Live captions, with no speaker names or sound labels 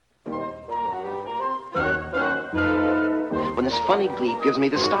when this funny gleep gives me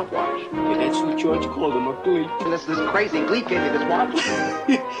this stopwatch. Yeah, that's what George called him, a gleep. And this crazy gleep gave me this watch.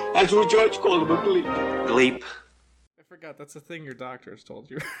 That's what George called him, a gleep. Gleep. I forgot, that's a thing your doctors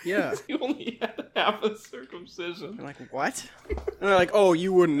told you. Yeah. You only had half a circumcision. I'm like, what? And they're like, oh,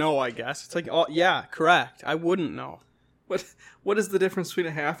 you wouldn't know, I guess. It's like, oh, yeah, correct. I wouldn't know. What is the difference between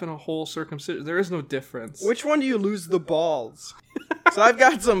a half and a whole circumcision? There is no difference. Which one do you lose the balls? So I've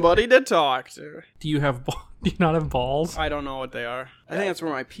got somebody to talk to. Do you not have balls? I don't know what they are. I think that's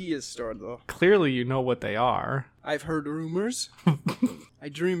where my pee is stored, though. Clearly you know what they are. I've heard rumors. I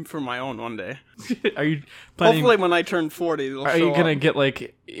dream for my own one day. Are you planning... Hopefully when I turn 40, they'll show up. Are you gonna get,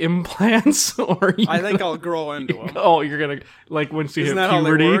 like, implants? Or I think I'll grow into them. Oh, you're gonna, like, once you Isn't hit that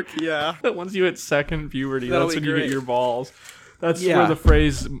puberty? How they work? Yeah. Once you hit second puberty, That'll that's when be you great. get your balls. That's where the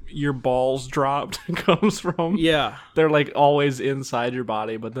phrase, your balls dropped, comes from. Yeah. They're, like, always inside your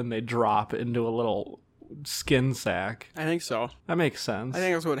body, but then they drop into a little skin sack. I think so. That makes sense. I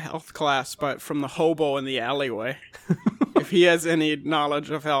think that's what health class, but from the hobo in the alleyway. If he has any knowledge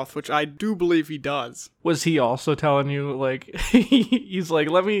of health, which I do believe he does. Was he also telling you, like, he's like,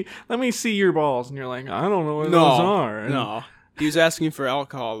 let me see your balls, and you're like, I don't know what those are. And, no. He was asking for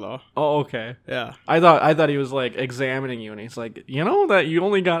alcohol, though. Oh, okay. Yeah. I thought he was, like, examining you, and he's like, you know that you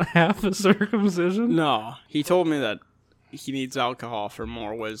only got half a circumcision? No. He told me that he needs alcohol for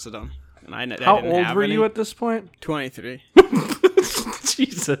more wisdom. And I How didn't old have were any. you at this point? 23.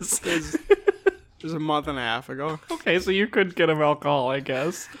 Jesus. It was a month and a half ago. Okay, so you could get him alcohol, I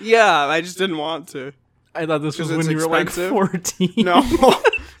guess. Yeah, I just didn't want to. I thought this was 'Cause when it's you were, expensive? like, 14. No.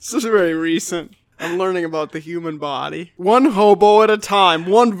 This is very recent. I'm learning about the human body. One hobo at a time.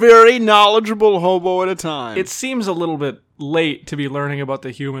 One very knowledgeable hobo at a time. It seems a little bit late to be learning about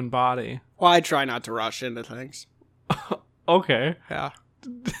the human body. Well, I try not to rush into things. Okay. Yeah.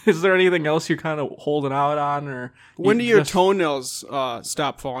 Is there anything else you're kind of holding out on, or When do your toenails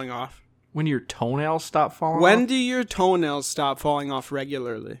stop falling off? When do your toenails stop falling When off? do your toenails stop falling off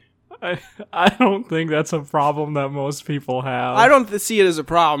regularly? I don't think that's a problem that most people have. I don't see it as a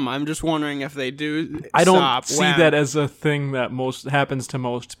problem. I'm just wondering if they do. I don't stop see when. that as a thing that happens to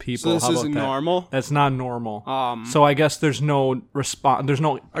most people. So this How about isn't that? normal? That's not normal. So I guess there's no response. There's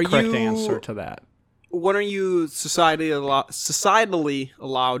no correct answer to that. When are you societally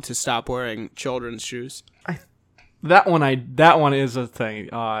allowed to stop wearing children's shoes? That one is a thing.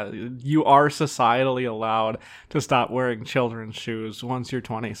 You are societally allowed to stop wearing children's shoes once you're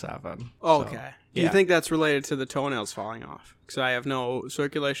 27. Okay. So, Do you think that's related to the toenails falling off? Because I have no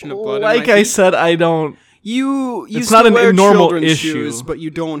circulation of blood. Like in my I feet. said, I don't. You It's still not an wear normal children's issue. shoes, but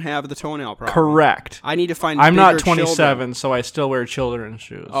you don't have the toenail problem. Correct. I need to find. I'm not bigger 27, children. so I still wear children's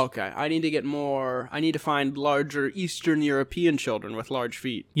shoes. Okay, I need to get more. I need to find larger Eastern European children with large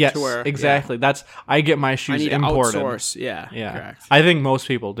feet. Yes, to wear, exactly. I get my I shoes need to imported. outsource. Yeah, Yeah, correct. I think most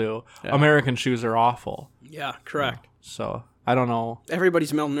people do. Yeah. American shoes are awful. Yeah, correct. So I don't know.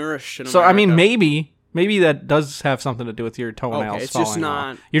 Everybody's malnourished in So I mean, America. maybe that does have something to do with your toenails. Okay, it's just falling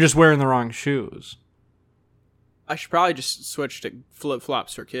not- off. You're just wearing the wrong shoes. I should probably just switch to flip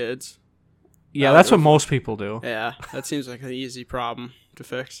flops for kids. Yeah, that's what most people do. Yeah, that seems like an easy problem to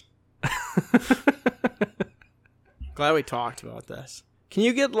fix. Glad we talked about this. Can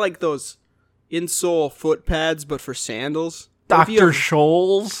you get like those insole foot pads, but for sandals? What if you Dr. have-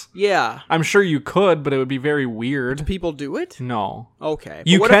 Scholl's? Yeah. I'm sure you could, but it would be very weird. Do people do it? No. Okay. But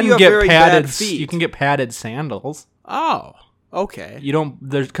You what if can you have get very padded. bad feet? You can get padded sandals. Oh. Okay. You don't.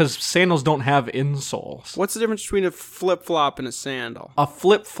 Because sandals don't have insoles. What's the difference between a flip flop and a sandal? A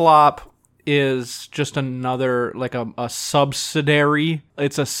flip flop is just another, like a subsidiary.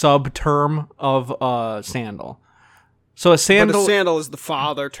 It's a sub term of a sandal. So a sandal. But a sandal is the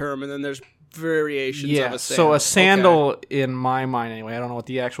father term, and then there's variations of a sandal. So a sandal, Okay. in my mind anyway, I don't know what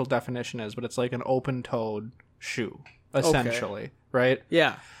the actual definition is, but it's like an open-toed shoe, essentially, right?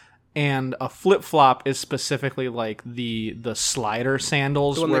 Yeah. And a flip-flop is specifically like the slider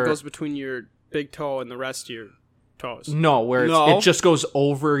sandals. The one where, that goes between your big toe and the rest of your toes. No, where No? it just goes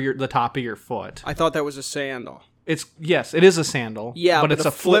over the top of your foot. I thought that was a sandal. Yes, it is a sandal. Yeah, but it's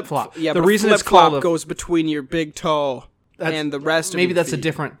a flip-flop. Yeah, the but reason a it's called flip-flop goes between your big toe and the rest of maybe your that's feet. a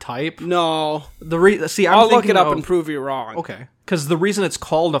different type. No. See, I'm I'll look thinking it up of- and prove you wrong. Okay. Because the reason it's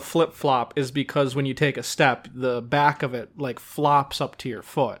called a flip-flop is because when you take a step, the back of it, like, flops up to your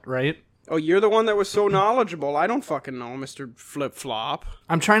foot, right? Oh, you're the one that was so knowledgeable. I don't fucking know, Mr. Flip-Flop.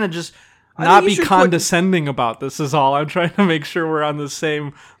 I'm trying to just I not think you be should condescending about this is all. I'm trying to make sure we're on the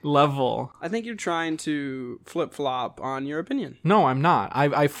same level. I think you're trying to flip-flop on your opinion. No, I'm not.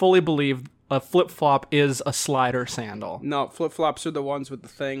 I fully believe a flip-flop is a slider sandal. No, flip-flops are the ones with the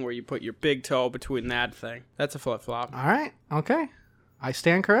thing where you put your big toe between that thing. That's a flip-flop. All right. Okay. I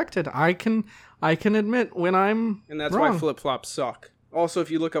stand corrected. I can admit when I'm And that's wrong. why flip-flops suck. Also, if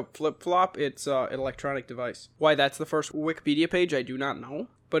you look up flip-flop, it's an electronic device. Why that's the first Wikipedia page, I do not know.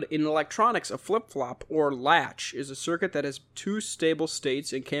 But in electronics, a flip-flop, or latch, is a circuit that has two stable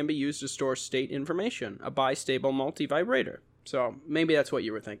states and can be used to store state information. A bistable multivibrator. So, maybe that's what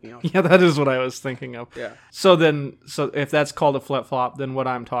you were thinking of. Yeah, that is what I was thinking of. Yeah. So if that's called a flip-flop, then what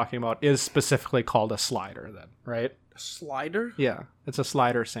I'm talking about is specifically called a slider then, right? A slider? Yeah, it's a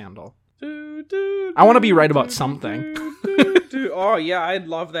slider sandal. I want to be right about something. Oh, yeah, I'd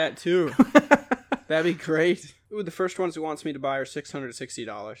love that too. That'd be great. Ooh, the first ones he wants me to buy are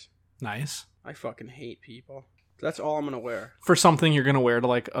 $660. Nice. I fucking hate people. That's all I'm going to wear. For something you're going to wear to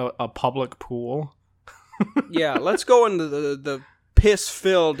like a public pool. Yeah, let's go into the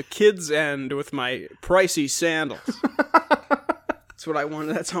piss-filled kids' end with my pricey sandals. That's what I want.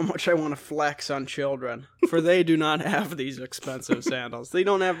 That's how much I want to flex on children. For they do not have these expensive sandals. They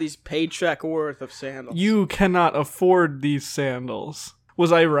don't have these paycheck worth of sandals. You cannot afford these sandals.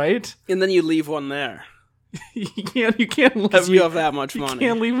 Was I right? And then you leave one there. You can't let Because me. you have that much You money.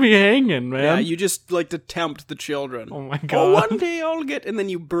 can't leave me hanging, man. Yeah, you just like to tempt the children. Oh my Oh, god. one day I'll get... And then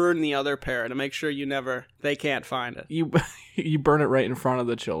you burn the other pair to make sure they can't find it. You burn it right in front of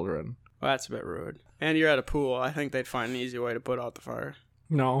the children. Well, that's a bit rude. And you're at a pool. I think they'd find an easy way to put out the fire.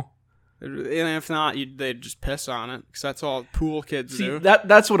 No. And if not, they'd just piss on it. Because that's all pool kids See, do.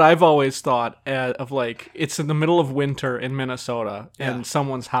 that's what I've always thought of, like, it's in the middle of winter in Minnesota and Yeah.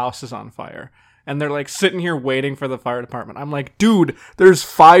 someone's house is on fire. And they're like sitting here waiting for the fire department. I'm like, dude, there's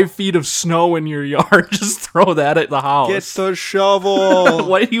 5 feet of snow in your yard. Just throw that at the house. Get the shovel.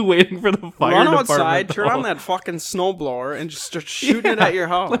 Why are you waiting for the fire Run department? outside, turn though? on that fucking snowblower, and just start shooting it at your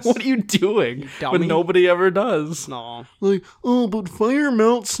house. Like, what are you doing? dummy. But nobody ever does. No. Like, oh, but fire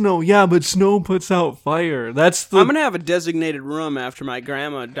melts snow. Yeah, but snow puts out fire. That's the... I'm going to have a designated room after my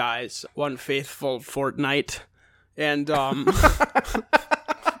grandma dies one faithful fortnight. And,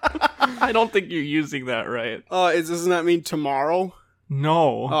 I don't think you're using that right. doesn't that mean tomorrow?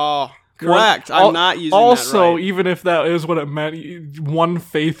 No. Oh, correct. I'm not using also, that right. even if that is what it meant, one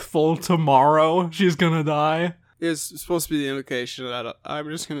faithful tomorrow, she's gonna die. It's supposed to be the indication that I'm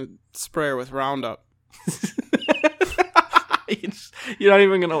just going to spray her with Roundup. You're not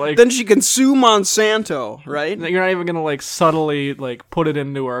even gonna like. Then she can sue Monsanto, right? You're not even gonna like subtly like put it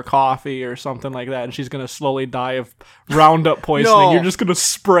into her coffee or something like that, and she's gonna slowly die of Roundup poisoning. No. You're just gonna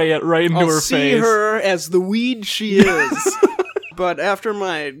spray it right into I'll her see face. her as the weed she is. But after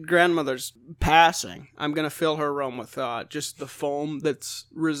my grandmother's passing, I'm going to fill her room with just the foam that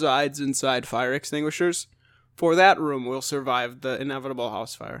resides inside fire extinguishers. For that room will survive the inevitable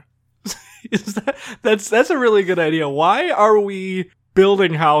house fire. That's a really good idea. Why are we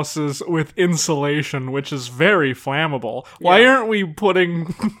building houses with insulation, which is very flammable? Why aren't we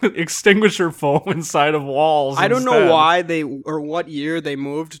putting extinguisher foam inside of walls? I don't know instead? why or what year they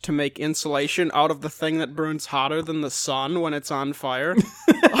moved to make insulation out of the thing that burns hotter than the sun when it's on fire.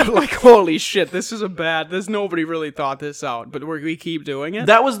 Like, holy shit, there's nobody really thought this out, but we keep doing it.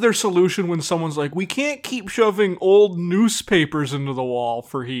 That was their solution when someone's like, we can't keep shoving old newspapers into the wall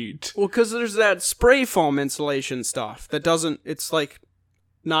for heat. Well, because there's that spray foam insulation stuff that it's like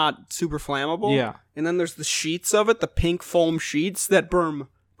not super flammable. Yeah. And then there's the sheets of it, the pink foam sheets that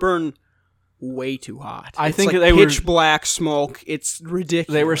burn way too hot. I It's think like they were pitch black smoke. It's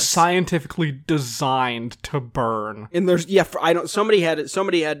ridiculous. They were scientifically designed to burn. And there's somebody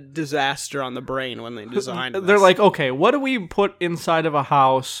had disaster on the brain when they designed this. They're like, okay, what do we put inside of a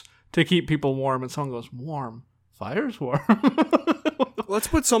house to keep people warm? And someone goes, warm. Fire's warm. Let's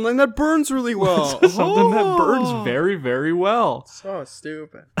put something that burns really well. Something that burns very, very well. So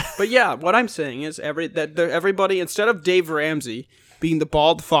stupid. But yeah, what I'm saying is everybody, instead of Dave Ramsey being the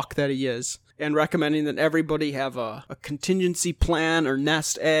bald fuck that he is, and recommending that everybody have a contingency plan or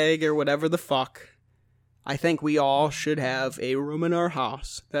nest egg or whatever the fuck, I think we all should have a room in our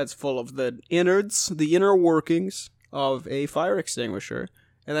house that's full of the inner workings of a fire extinguisher.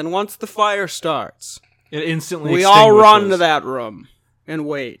 And then once the fire starts, It instantly we all run extinguishes. to that room and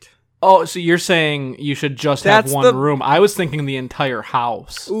wait. Oh, so you're saying you should just have That's one the- room. I was thinking the entire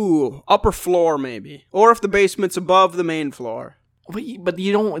house. Ooh, upper floor maybe. Or if the basement's above the main floor. But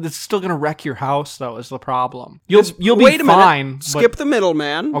you don't. It's still gonna wreck your house, though. Is the problem? You'll be Wait a fine. minute. Skip the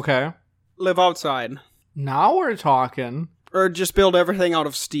middleman. Okay. Live outside. Now we're talking. Or just build everything out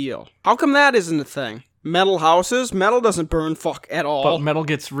of steel. How come that isn't a thing? Metal houses? Metal doesn't burn fuck at all. But metal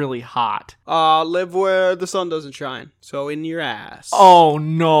gets really hot. Live where the sun doesn't shine. So in your ass. Oh,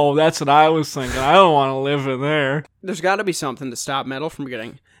 no, that's what I was thinking. I don't want to live in there. There's got to be something to stop metal from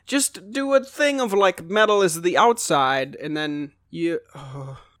getting... Just do a thing of, like, metal is the outside, and then you...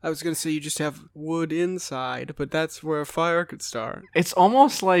 I was going to say you just have wood inside, but that's where a fire could start. It's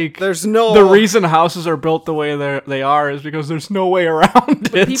almost like there's no... the reason houses are built the way they are is because there's no way around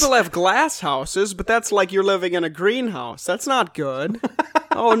it. People have glass houses, but that's like you're living in a greenhouse. That's not good.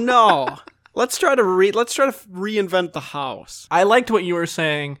 Oh, no. Let's try to reinvent the house. I liked what you were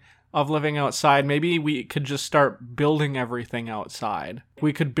saying of living outside. Maybe we could just start building everything outside.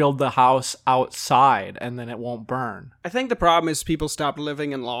 We could build the house outside and then it won't burn. I think the problem is people stopped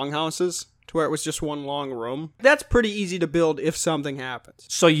living in longhouses to where it was just one long room. That's pretty easy to build if something happens.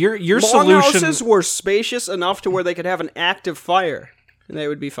 So your solution... Longhouses were spacious enough to where they could have an active fire and they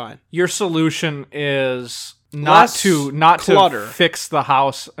would be fine. Your solution is not to fix the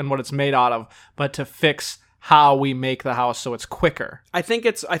house and what it's made out of, but to fix how we make the house so it's quicker. I think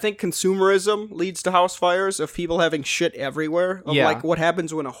consumerism leads to house fires of people having shit everywhere. Like what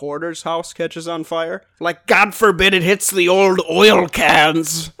happens when a hoarder's house catches on fire. Like, God forbid it hits the old oil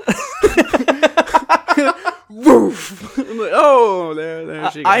cans. Woof. Oh,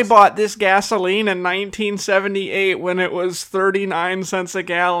 there she goes. I bought this gasoline in 1978 when it was 39 cents a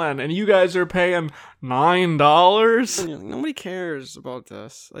gallon, and you guys are paying $9? Nobody cares about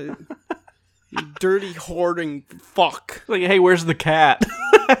this. You dirty hoarding fuck. Like, hey, where's the cat?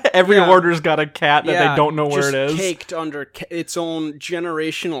 Every hoarder's got a cat that they don't know where it is. Just caked under its own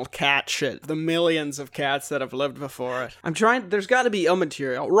generational cat shit. The millions of cats that have lived before it. There's got to be a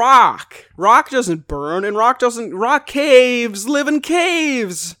material. Rock. Rock doesn't burn, and rock caves live in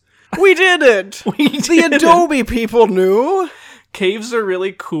caves. We did it. The Adobe people knew. Caves are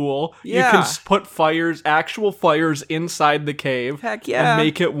really cool. Yeah. You can put actual fires inside the cave. Heck yeah. And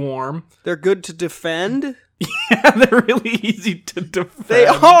make it warm. They're good to defend. Yeah, they're really easy to defend. They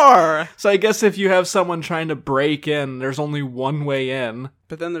are! So I guess if you have someone trying to break in, there's only one way in.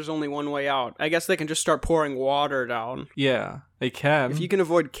 But then there's only one way out. I guess they can just start pouring water down. Yeah, they can. If you can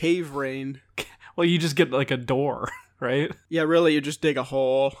avoid cave rain. Well, you just get like a door, right? Yeah, really, you just dig a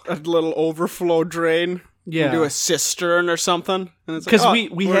hole. A little overflow drain. Yeah. You do a cistern or something. Because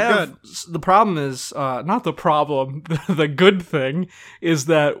we have... Good. The problem is... not the problem. The good thing is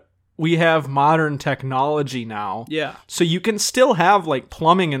that we have modern technology now. Yeah. So you can still have, like,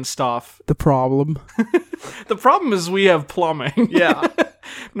 plumbing and stuff. The problem. The problem is we have plumbing. Yeah.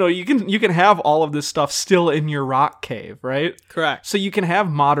 No, you can have all of this stuff still in your rock cave, right? Correct. So you can have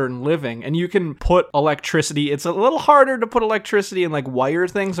modern living, and you can put electricity. It's a little harder to put electricity and like wire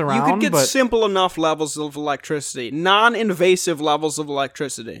things around. You could get simple enough levels of electricity, non-invasive levels of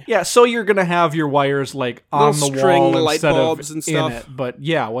electricity. Yeah, so you're gonna have your wires like on the string wall light instead bulbs of and stuff. in it. But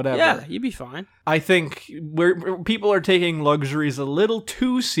yeah, whatever. Yeah, you'd be fine. I think people are taking luxuries a little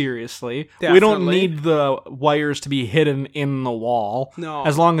too seriously. Definitely. We don't need the wires to be hidden in the wall. No.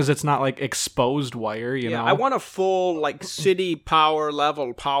 As long as it's not like exposed wire, you know? I want a full like city power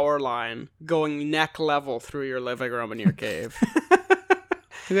level power line going neck level through your living room in your cave.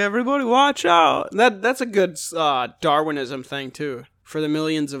 Everybody watch out. That's a good Darwinism thing too. For the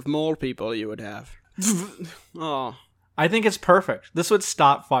millions of mole people you would have. Oh. I think it's perfect. This would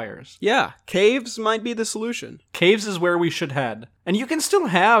stop fires. Yeah, caves might be the solution. Caves is where we should head. And you can still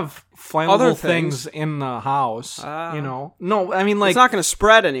have flammable Other things in the house, you know? No, I mean like... It's not going to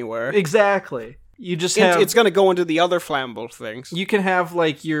spread anywhere. Exactly. You just have... It's going to go into the other flammable things. You can have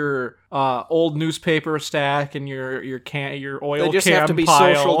like your old newspaper stack and your oil can They just have to be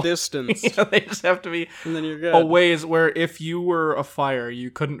pile. social distance. Yeah, they just have to be and then you're good. a ways where if you were a fire, you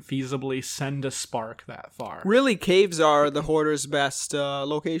couldn't feasibly send a spark that far. Really, caves are the hoarder's best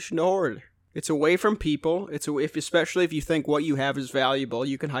location to hoard. It's away from people. Especially if you think what you have is valuable,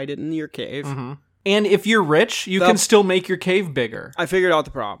 you can hide it in your cave. Mm-hmm. And if you're rich, you can still make your cave bigger. I figured out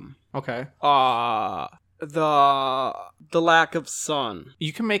the problem. Okay. The lack of sun.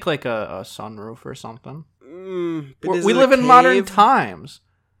 You can make like a sunroof or something. We live in modern times.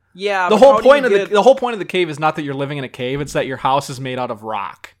 Yeah. The whole point of the cave is not that you're living in a cave; it's that your house is made out of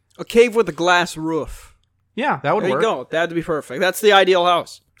rock. A cave with a glass roof. Yeah, that would work. There you go. That'd be perfect. That's the ideal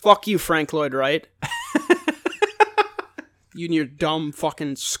house. Fuck you, Frank Lloyd Wright. You and your dumb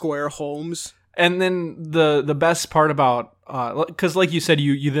fucking square homes. And then the best part about, because like you said,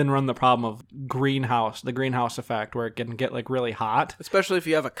 you then run the problem of the greenhouse effect, where it can get like really hot. Especially if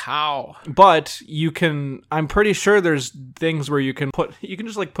you have a cow. But I'm pretty sure there's things where you can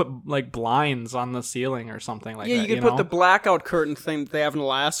just like put like blinds on the ceiling or something like that. Yeah, you can put the blackout curtain thing that they have in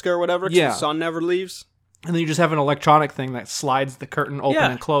Alaska or whatever, because the sun never leaves. And then you just have an electronic thing that slides the curtain open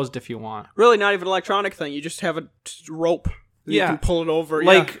and closed if you want. Really, not even an electronic thing. You just have a rope. You can pull it over.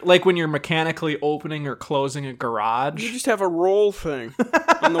 Like when you're mechanically opening or closing a garage. You just have a roll thing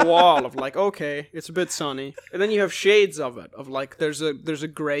on the wall of like, okay, it's a bit sunny. And then you have shades of it. Of like, there's a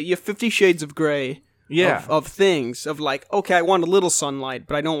gray. You have 50 shades of gray. Yeah. Of things. Of like, okay, I want a little sunlight,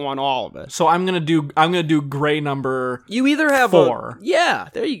 but I don't want all of it. So I'm gonna do gray number. You either have 4. Yeah,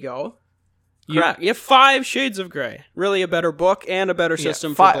 there you go. Correct. You have 5 shades of gray. Really a better book and a better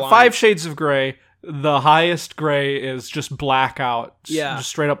system for blind. 5 shades of gray. The highest gray is just blackout. Yeah. Just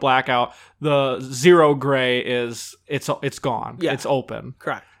straight up blackout. The 0 gray is it's gone. Yeah. It's open.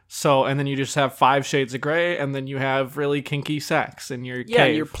 Correct. So, and then you just have 5 shades of gray, and then you have really kinky sex in your cave. Yeah,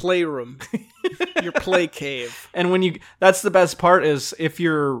 your playroom. Your play cave. And that's the best part is if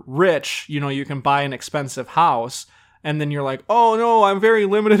you're rich, you can buy an expensive house, and then you're like, oh no, I'm very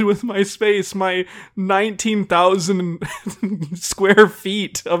limited with my space, my 19,000 square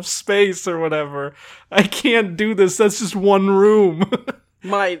feet of space or whatever. I can't do this, that's just one room.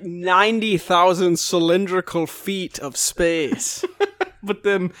 My 90,000 cylindrical feet of space. But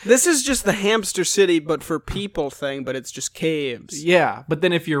then... This is just the hamster city, but for people thing, but it's just caves. Yeah, but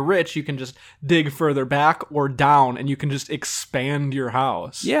then if you're rich, you can just dig further back or down, and you can just expand your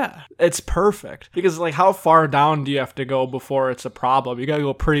house. Yeah. It's perfect. Because, like, how far down do you have to go before it's a problem? You gotta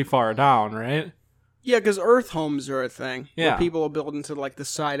go pretty far down, right? Yeah, because earth homes are a thing. Yeah. Where people will build into, like, the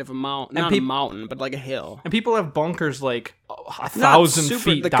side of a mountain. Not a mountain, but like a hill. And people have bunkers, like, 1,000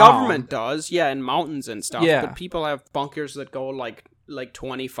 feet the down. The government does, yeah, in mountains and stuff. Yeah. But people have bunkers that go, like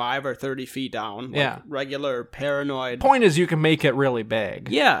 25 or 30 feet down. Like regular paranoid. Point is, you can make it really big.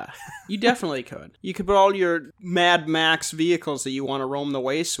 Yeah, you definitely could. You could put all your Mad Max vehicles that you want to roam the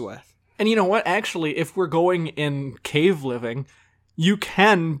wastes with. And you know what? Actually, if we're going in cave living, you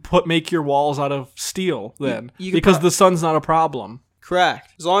can make your walls out of steel then. Because the sun's not a problem.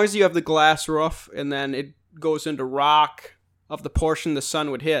 Correct. As long as you have the glass roof and then it goes into rock of the portion the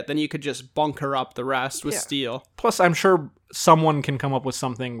sun would hit, then you could just bunker up the rest with steel. Plus, I'm sure someone can come up with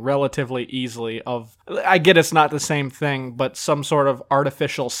something relatively easily I get it's not the same thing, but some sort of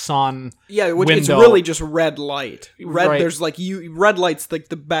artificial sun window. It's really just red light. Right. There's like red light's like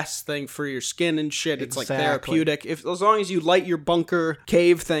the best thing for your skin and shit. It's like therapeutic. As long as you light your bunker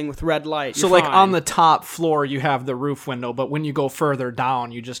cave thing with red light, so you're like fine. on the top floor you have the roof window, but when you go further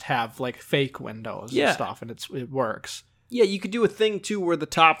down you just have like fake windows and stuff, and it works. Yeah, you could do a thing, too, where the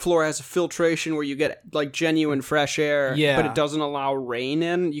top floor has a filtration where you get, like, genuine fresh air, but it doesn't allow rain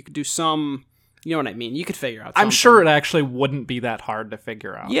in. You could do some... You know what I mean? You could figure out something. I'm sure it actually wouldn't be that hard to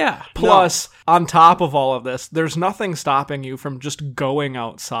figure out. Yeah. Plus, on top of all of this, there's nothing stopping you from just going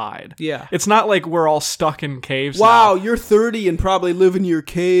outside. Yeah. It's not like we're all stuck in caves Wow, now. You're 30 and probably live in your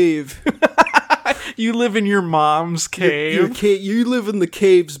cave. You live in your mom's cave. You live in the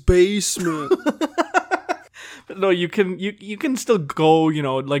cave's basement. No, you can still go,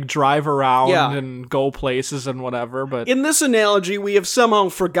 like drive around and go places and whatever, but... In this analogy, we have somehow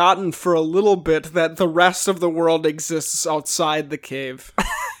forgotten for a little bit that the rest of the world exists outside the cave.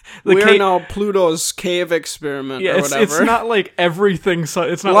 We are now Pluto's cave experiment or whatever. It's not like everything, so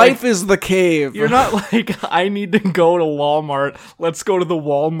it's not Life is the cave. You're not like, I need to go to Walmart, let's go to the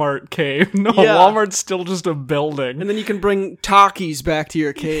Walmart cave. No, Walmart's still just a building. And then you can bring Takis back to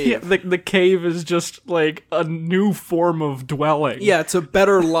your cave. Yeah, the cave is just like a new form of dwelling. Yeah, it's a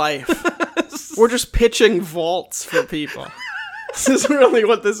better life. We're just pitching vaults for people. This is really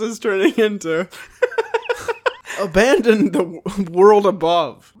what this is turning into. Abandon the world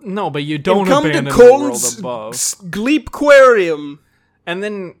above. No, but you don't abandon the world above. Gleepquarium. And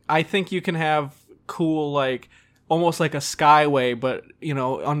then I think you can have cool, like, almost like a skyway, but,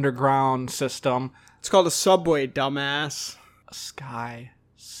 underground system. It's called a subway, dumbass. A sky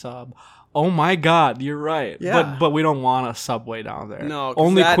sub. Oh my god, you're right. Yeah. But we don't want a subway down there. No,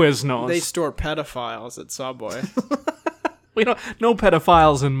 only Quiznos. They store pedophiles at Subway. No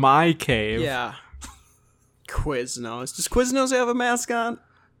pedophiles in my cave. Yeah. Quiznos. Does Quiznos have a mascot?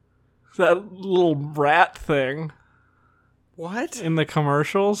 That little rat thing. What? In the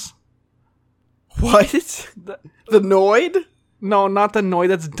commercials. What? The Noid? No, not the Noid.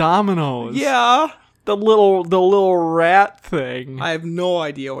 That's Domino's. Yeah. The little rat thing. I have no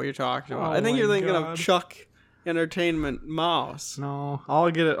idea what you're talking about. Oh, I think you're thinking God. of Chuck Entertainment Mouse. No,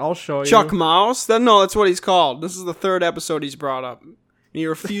 I'll get it. I'll show you. Chuck Mouse? No, that's what he's called. This is the 3rd episode he's brought up. And you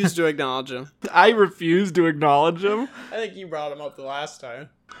refuse to acknowledge him. I refuse to acknowledge him. I think you brought him up the last time.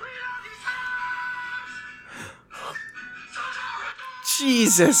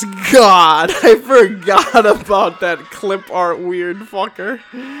 Jesus God, I forgot about that clip art weird fucker.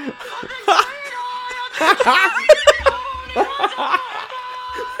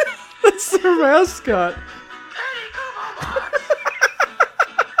 That's their mascot.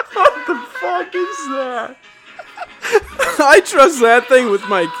 What the fuck is that? I trust that thing with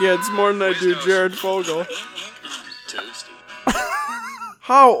my kids more than I do Jared Fogle.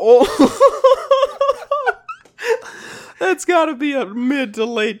 How old? That's gotta be a mid to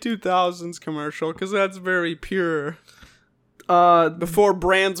late 2000s commercial, because that's very pure. Before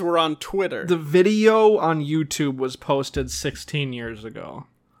brands were on Twitter. The video on YouTube was posted 16 years ago.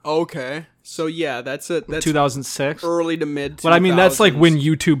 Okay. So yeah, that's 2006? early to mid 2000s. But I mean, that's like when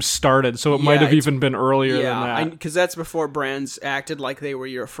YouTube started, so it might have even been earlier than that. Yeah, because that's before brands acted like they were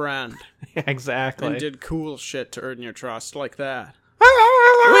your friend. Yeah, exactly. And did cool shit to earn your trust like that. We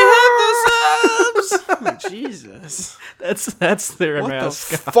have the subs! Oh, Jesus. That's their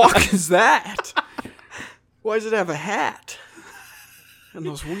mascot. What the fuck is that? Why does it have a hat? And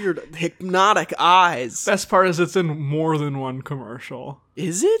those weird hypnotic eyes. Best part is it's in more than one commercial.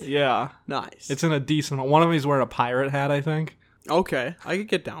 Is it? Yeah. Nice. It's in a decent one. One of them he's wearing a pirate hat, I think. Okay, I could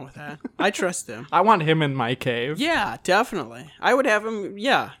get down with that. I trust him. I want him in my cave. Yeah, definitely. I would have him,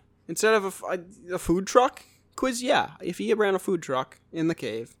 instead of a food truck quiz, if he ran a food truck in the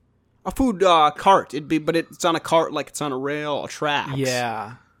cave. A food cart, but it's on a cart like it's on a rail, a tracks.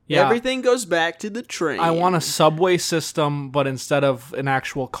 Yeah. Everything goes back to the train. I want a subway system, but instead of an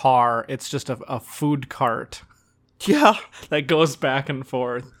actual car, it's just a food cart. Yeah. That goes back and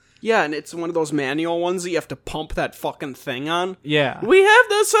forth. Yeah, and it's one of those manual ones that you have to pump that fucking thing on. Yeah. We have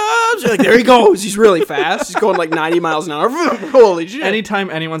the subs! You're like, there he goes. He's really fast. He's going like 90 miles an hour. Holy shit.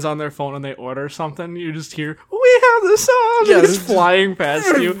 Anytime anyone's on their phone and they order something, you just hear, we have the subs! Yeah, It's flying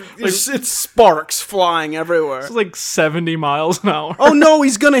past you. Like, it's sparks flying everywhere. it's like 70 miles an hour. Oh no,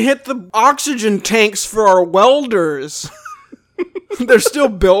 he's gonna hit the oxygen tanks for our welders. They're still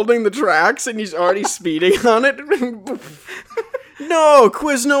building the tracks and he's already speeding on it. No,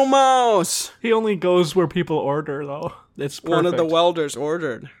 Quizno mouse. He only goes where people order, though. It's perfect. One of the welders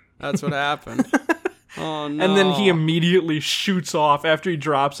ordered. That's what happened. Oh no. And then he immediately shoots off after he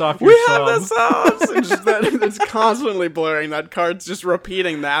drops off your We sub. have the subs! And just it's constantly blurring. That card's just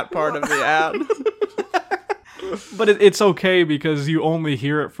repeating that part of the ad. But it's okay because you only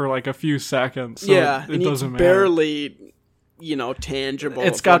hear it for like a few seconds. So it doesn't matter. Barely, tangible.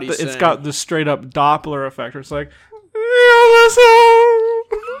 It's got the straight up Doppler effect. Where it's like,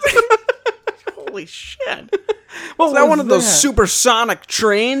 holy shit! Is that one of those supersonic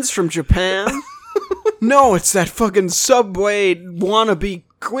trains from Japan? No, it's that fucking Subway wannabe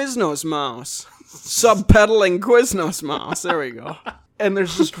Quiznos mouse. Sub-pedaling Quiznos mouse. There we go. And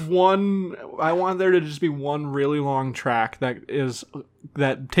there's just one. I want there to just be one really long track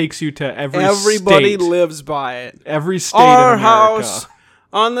that takes you to Everybody state. lives by it. Every state Our in America. house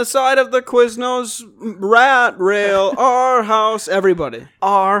on the side of the Quiznos rat rail. Our house. Everybody.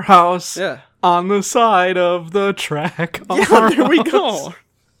 Our house. Yeah. On the side of the track. Yeah, there we go.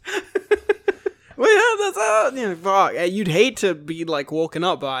 Well, that's fuck. You'd hate to be like woken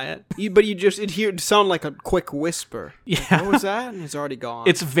up by it, but it'd sound like a quick whisper. Yeah, like, what was that? And it's already gone.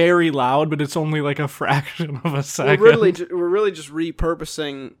 It's very loud, but it's only like a fraction of a second. We're really just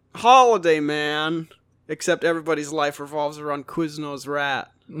repurposing Holiday Man, except everybody's life revolves around Quiznos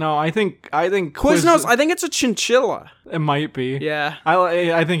rat. No, I think Quiznos. I think it's a chinchilla. It might be. Yeah,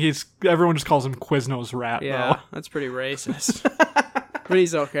 I think everyone just calls him Quiznos rat. Yeah, though. that's pretty racist. But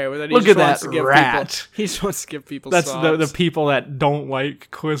he's okay with it. Look at that rat. He just wants to give people That's sobs. the people that don't like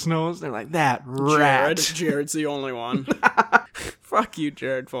Quiznos. They're like, that rat. Jared's the only one. Fuck you,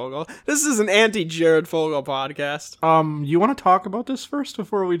 Jared Fogle. This is an anti-Jared Fogle podcast. You want to talk about this first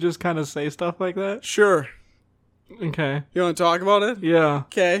before we just kind of say stuff like that? Sure. Okay. You want to talk about it? Yeah.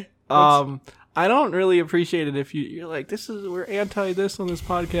 Okay. I don't really appreciate it if you're like, we're anti this on this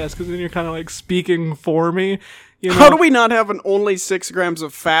podcast, because then you're kind of like speaking for me. You know? How do we not have an only 6 grams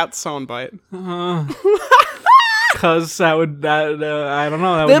of fat soundbite? Because I don't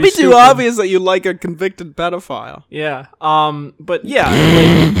know. That'd be too obvious that you like a convicted pedophile. Yeah. But yeah,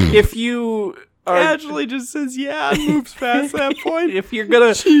 like, if you Actually just says yeah and moves past that point. If you're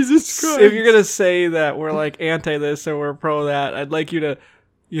gonna Jesus Christ. If you're gonna say that we're like anti this or we're pro that, I'd like you to,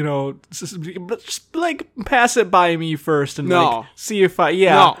 just like pass it by me first and like see if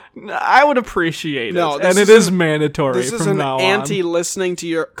I would appreciate it. And it is mandatory. This is from an now anti-listening to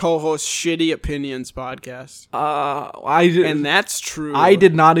your co-host's shitty opinions podcast. And that's true. I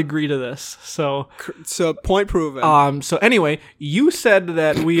did not agree to this. So point proven. So anyway, you said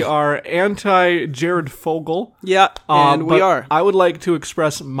that we are anti Jared Fogle. Yeah, and we are. I would like to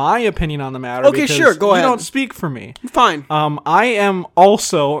express my opinion on the matter. Okay, sure, go ahead. You don't speak for me. Fine. I am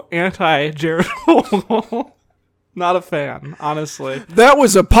also Also, anti-Jared Fogle. Not a fan, honestly. That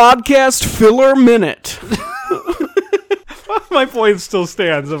was a podcast filler minute. My point still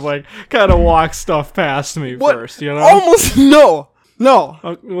stands of, like, kind of walk stuff past me first, you know? Almost, no. No.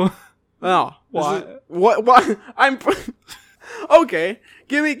 Why? What? I'm... Okay.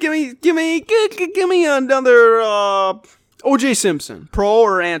 Give me another, O.J. Simpson. Pro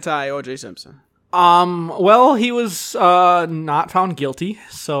or anti O.J. Simpson? Well, he was, not found guilty,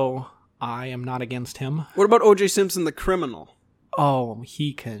 so I am not against him. What about O.J. Simpson, the criminal? Oh,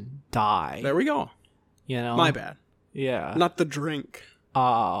 he can die. There we go. You know? My bad. Yeah. Not the drink.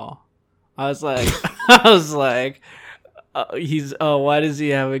 Oh. I was like, what does he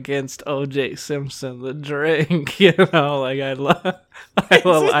have against O.J. Simpson, the drink? You know, like, I like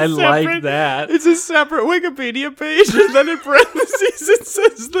that. It's a separate Wikipedia page, and then in parentheses it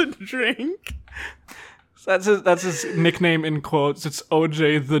says the drink. That's his nickname in quotes. It's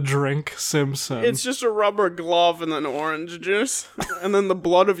O.J. the Drink Simpson. It's just a rubber glove and then orange juice, and then the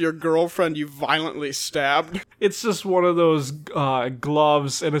blood of your girlfriend you violently stabbed. It's just one of those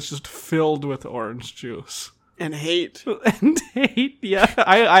gloves, and it's just filled with orange juice. And hate. And hate, yeah.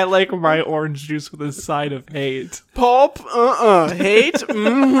 I like my orange juice with a side of hate. Pulp? Hate?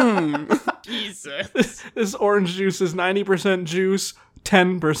 Jesus. This orange juice is 90% juice,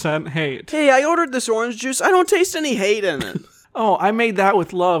 10% hate. Hey, I ordered this orange juice. I don't taste any hate in it. Oh, I made that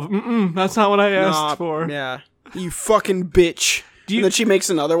with love. That's not what I asked for. Yeah. You fucking bitch. And then she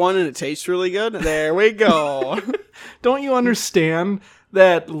makes another one and it tastes really good. There we go. Don't you understand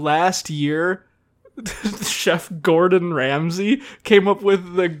that last year... Chef Gordon Ramsay came up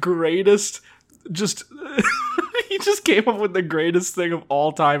with the greatest, he just came up with the greatest thing of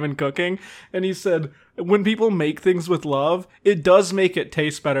all time in cooking. And he said, when people make things with love, it does make it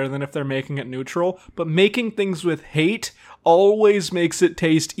taste better than if they're making it neutral. But making things with hate always makes it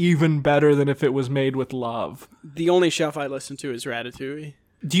taste even better than if it was made with love. The only chef I listen to is Ratatouille.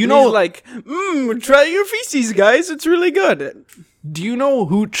 Do you know, he's like, try your feces, guys. It's really good. Do you know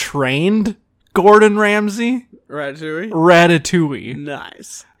who trained Gordon Ramsay? Ratatouille.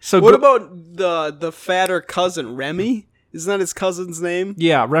 Nice. So what about the fatter cousin, Remy? Isn't that his cousin's name?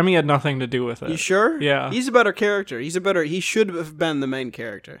 Yeah, Remy had nothing to do with it. You sure? Yeah. He's a better character. He should have been the main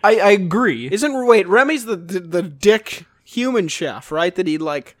character. I agree. Wait, Remy's the dick human chef, right? That he,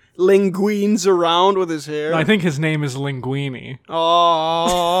 like, linguines around with his hair? No, I think his name is Linguini.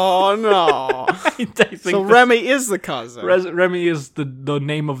 Oh, no. I think so Remy is the cousin. Remy is the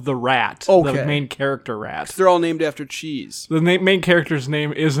name of the rat. Okay. The main character rat. They're all named after cheese. The main character's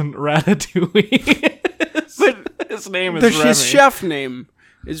name isn't Ratatouille. But his name is Remy. His chef name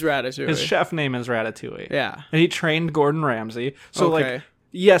is Ratatouille. His chef name is Ratatouille. Yeah. And he trained Gordon Ramsay. So, okay. like...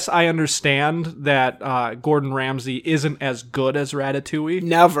 Yes, I understand that Gordon Ramsay isn't as good as Ratatouille.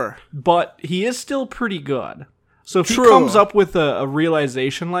 Never. But he is still pretty good. So if True. he comes up with a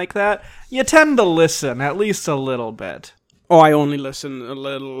realization like that, you tend to listen, at least a little bit. Oh, I only listen a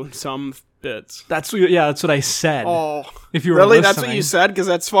little, some bits. That's what I said. Oh. If you were really? listening. That's what you said? Because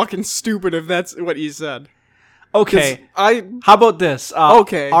that's fucking stupid if that's what you said. Okay. How about this?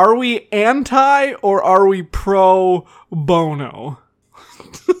 Okay. Are we anti or are we pro bono?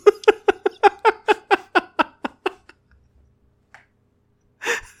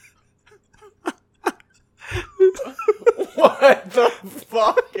 What the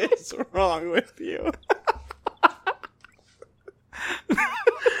fuck is wrong with you?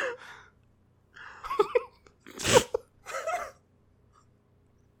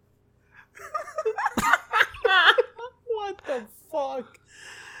 What the fuck?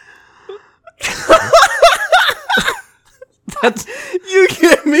 You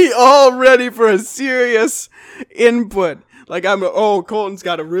get me all ready for a serious input. Like Colton's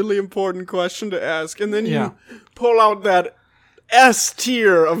got a really important question to ask, and then you pull out that S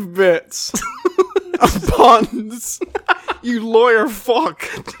tier of bits. Of puns. You lawyer fuck.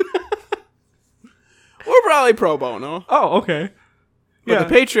 We're probably pro bono. Oh, okay. But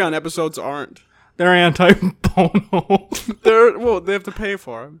the Patreon episodes aren't. They're anti-bono. They have to pay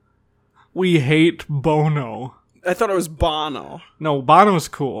for them. We hate Bono. I thought it was Bono. No, Bono's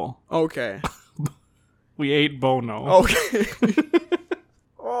cool. Okay. We hate Bono. Okay.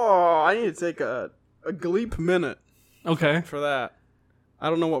 Oh, I need to take a Gleep minute. Okay. For that. I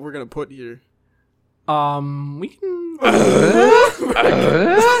don't know what we're going to put here. We can... Let's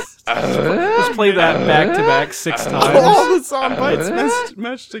play that back-to-back 6 times. All the sound bites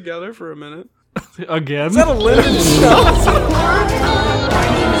meshed together for a minute. Again? Is that a Linden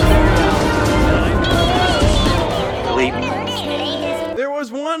Bleep. There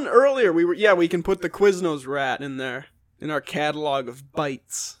was one earlier. We can put the Quiznos rat in there. in our catalog of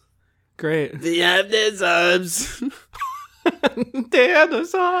bites. Great. The episodes.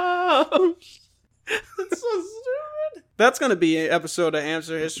 Dinosaurs. That's so stupid. That's going to be an episode of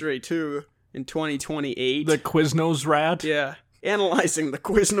Hamster History 2 in 2028. The Quiznos rat. Yeah. Analyzing the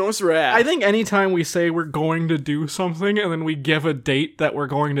Quiznos rat. I think anytime we say we're going to do something and then we give a date that we're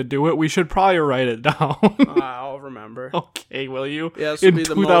going to do it, we should probably write it down. I'll remember. Okay, will you? Yeah, this will in be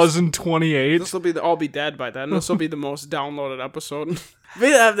the 2028. This will be I'll be dead by then. This will be the most downloaded episode.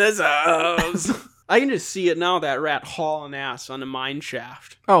 We have this house. I can just see it now, that rat hauling ass on a mine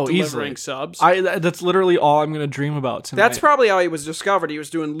shaft. Oh, delivering easily. subs. That's literally all I'm going to dream about tonight. That's probably how he was discovered. He was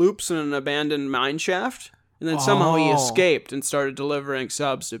doing loops in an abandoned mine shaft, and then somehow he escaped and started delivering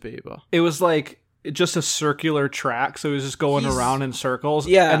subs to people. It was like just a circular track, so he was just going around in circles.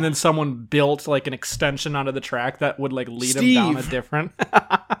 Yeah. And then someone built like an extension onto the track that would like lead him down a different...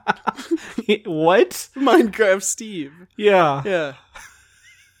 What? Minecraft Steve. Yeah. Yeah.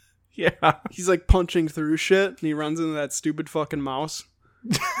 Yeah. He's like punching through shit, and he runs into that stupid fucking mouse.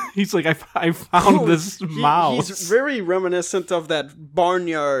 He's like, I found this mouse. He's very reminiscent of that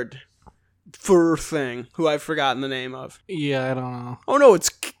barnyard fur thing, who I've forgotten the name of. Yeah, I don't know. Oh no, it's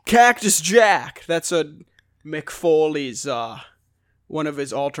Cactus Jack. That's a Mick Foley's, one of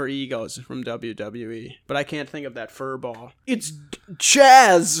his alter egos from WWE. But I can't think of that fur ball. It's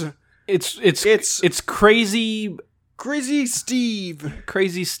Chaz. It's crazy... Crazy Steve.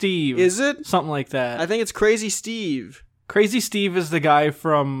 Crazy Steve. Is it? Something like that. I think it's Crazy Steve. Crazy Steve is the guy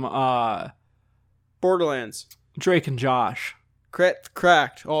from Borderlands. Drake and Josh.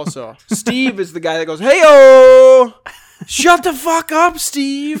 Cracked, also. Steve is the guy that goes, "Hey-o! Shut the fuck up,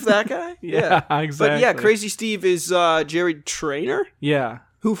 Steve!" That guy? Yeah, exactly. But yeah, Crazy Steve is Jerry Traynor? Yeah.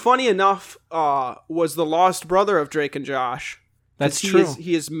 Who, funny enough, was the lost brother of Drake and Josh. That's true.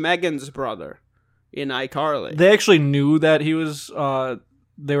 He is Megan's brother in iCarly. They actually knew that he was,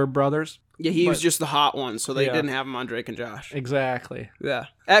 they were brothers. Yeah, he was just the hot one, so they didn't have him on Drake and Josh. Exactly. Yeah.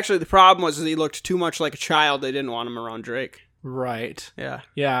 Actually, the problem was that he looked too much like a child. They didn't want him around Drake. Right. Yeah.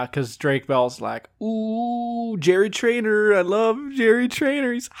 Yeah, because Drake Bell's like, ooh, Jerry Traynor. I love Jerry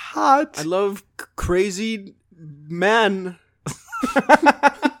Traynor. He's hot. I love crazy men.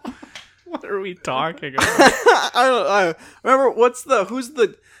 What are we talking about? I remember, was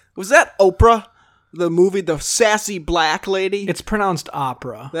that Oprah? The movie, the sassy black lady? It's pronounced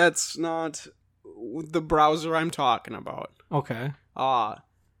opera. That's not the browser I'm talking about. Okay.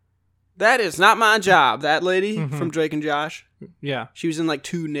 That is not my job, that lady from Drake and Josh. Yeah. She was in like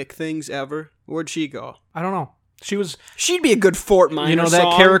 2 Nick things ever. Where'd she go? I don't know. She'd be a good Fort Minor You know,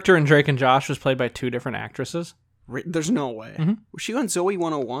 that character in Drake and Josh was played by 2 different actresses? There's no way. Was she on Zoe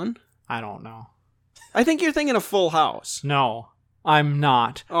 101? I don't know. I think you're thinking of Full House. No, I'm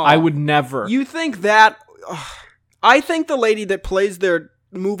not. Oh. I would never. You think that... I think the lady that plays their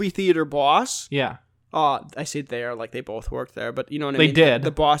movie theater boss... Yeah. I say there like they both worked there, but you know what I mean? They did.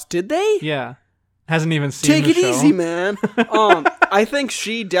 The boss... Did they? Yeah. Hasn't even seen Take the it show. easy, man. I think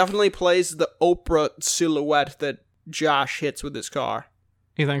she definitely plays the Oprah silhouette that Josh hits with his car.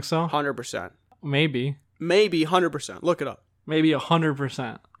 You think so? 100%. Maybe. Maybe 100%. Look it up. Maybe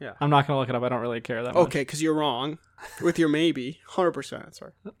 100%. Yeah. I'm not going to look it up. I don't really care that much. Okay, because you're wrong with your maybe. 100%.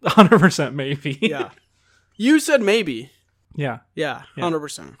 Sorry. 100% maybe. Yeah. You said maybe. Yeah. Yeah.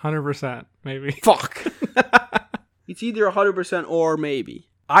 100%. 100% maybe. Fuck. It's either 100% or maybe.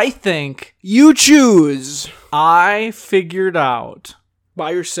 I think You choose. I figured out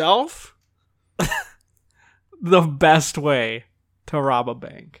By yourself? the best way to rob a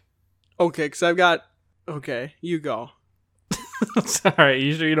bank. Okay, because I've got... Okay, you go. Sorry,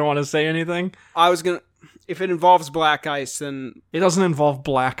 you sure you don't want to say anything? I was gonna... If it involves black ice, then... It doesn't involve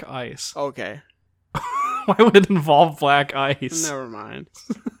black ice. Okay. Why would it involve black ice? Never mind.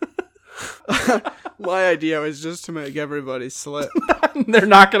 My idea was just to make everybody slip. They're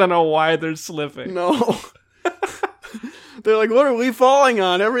not going to know why they're slipping. No. They're like, what are we falling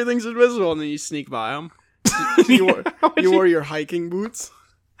on? Everything's invisible. And then you sneak by them. You wore your hiking boots.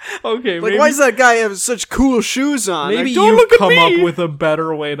 Okay, Like, maybe, why does that guy have such cool shoes on? maybe Like, don't you look at come me. up with a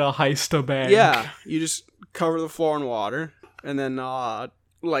better way to heist a bank. Yeah, you just cover the floor in water and then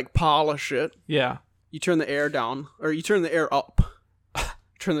like polish it. Yeah. You turn the air down, or you turn the air up.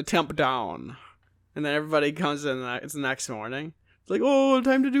 Turn the temp down, and then everybody comes in. It's the next morning. It's like, oh,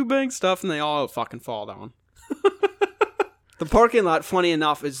 time to do bank stuff, and they all fucking fall down. The parking lot, funny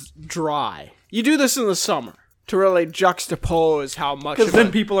enough, is dry. You do this in the summer to really juxtapose how much. Because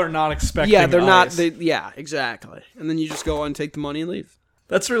then people are not expecting Yeah, they're not. ice. Yeah, exactly. And then you just go and take the money and leave.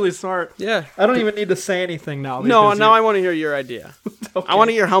 That's really smart. Yeah. I don't even need to say anything now. No, now I want to hear your idea. Okay. I want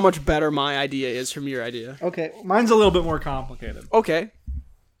to hear how much better my idea is from your idea. Okay, mine's a little bit more complicated. Okay.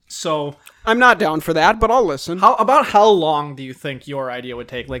 So, I'm not down for that, but I'll listen. how long do you think your idea would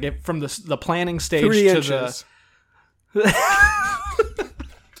take? Like, from the planning stage 3 to inches.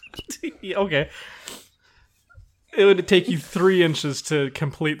 Okay. It would take you 3 inches to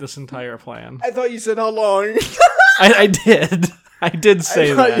complete this entire plan. I thought you said how long. I did. I did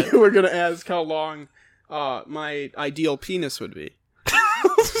say I thought that. you were going to ask how long my ideal penis would be.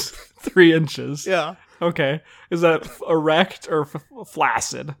 3 inches. Yeah. Okay. Is that erect or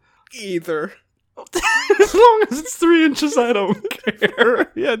flaccid? Either. As long as it's 3 inches, I don't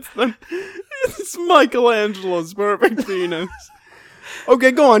care. Yeah, it's Michelangelo's perfect penis.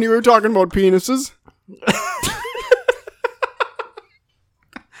 Okay, go on. You were talking about penises.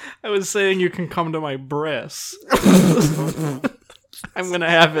 I was saying you can come to my breasts. I'm gonna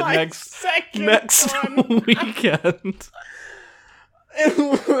have it next weekend.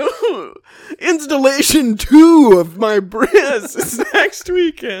 Installation 2 of my breasts is next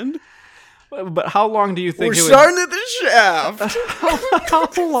weekend. But how long do you think We're it starting at the shaft. How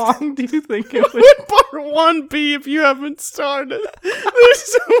long do you think it would? Part 1B if you haven't started. There's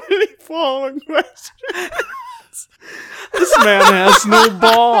so many following questions. This man has no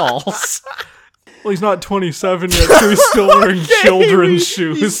balls. Well, he's not 27 yet, so he's still wearing children's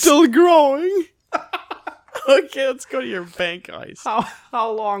shoes. He's still growing. Okay, let's go to your bank heist.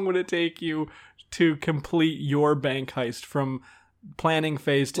 How long would it take you to complete your bank heist from planning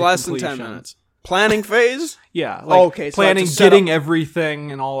phase to Less completion? than 10 minutes. Planning phase? Yeah. Like okay, so planning, getting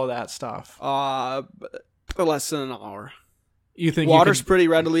everything, and all of that stuff. Less than an hour. You think Water's pretty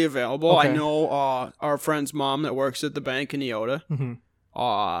readily available. Okay. I know our friend's mom that works at the bank in Iota. Mm-hmm.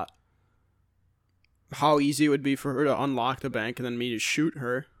 How easy it would be for her to unlock the bank and then me to shoot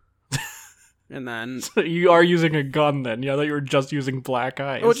her. And then... So you are using a gun then? Yeah, that you were just using black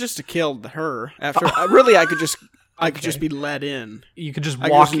eyes. Well, just to kill her. After really, I could just be let in. You could just I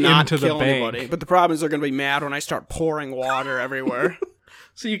walk could just not into the kill bank. anybody. But the problem is they're going to be mad when I start pouring water everywhere.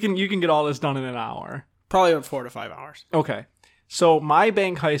 So you can get all this done in an hour. Probably about 4 to 5 hours. Okay. So my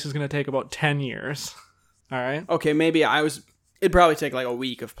bank heist is going to take about 10 years. All right? Okay, maybe it'd probably take like a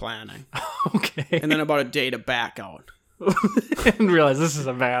week of planning. Okay. And then about a day to back out. And realize this is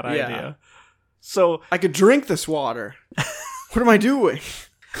a bad idea. So I could drink this water. What am I doing?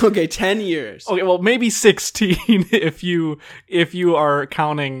 Okay, 10 years. okay, well maybe 16 if you are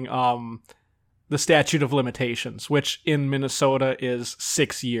counting the statute of limitations, which in Minnesota is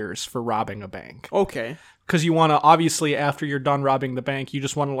 6 years for robbing a bank. Okay. Because you want to, obviously, after you're done robbing the bank, you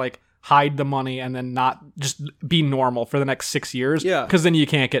just want to like hide the money and then not just be normal for the next 6 years. Yeah. Because then you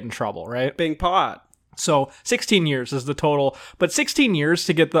can't get in trouble, right? Bing pot. So 16 years is the total, but 16 years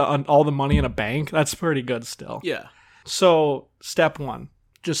to get all the money in a bank, that's pretty good still. Yeah. So step 1,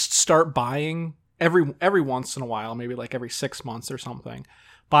 just start buying every once in a while, maybe like every 6 months or something,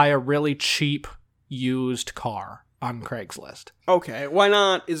 buy a really cheap used car on Craigslist. Okay, why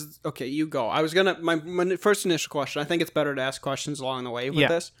not? Okay, you go. I was gonna my first initial question. I think it's better to ask questions along the way with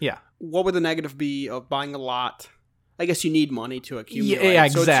this. Yeah. What would the negative be of buying a lot? I guess you need money to accumulate. Yeah,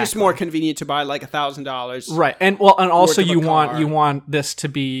 So it's just exactly. more convenient to buy like $1,000. Right, and also of a you car. want this to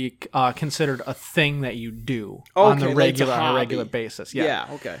be considered a thing that you do Okay, on the like it's a regular hobby. basis. Yeah.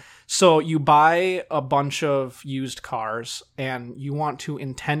 Okay. So you buy a bunch of used cars, and you want to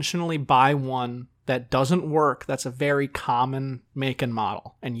intentionally buy one that doesn't work. That's a very common make and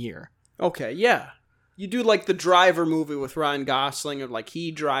model and year. Okay. Yeah. You do like the Driver movie with Ryan Gosling, of like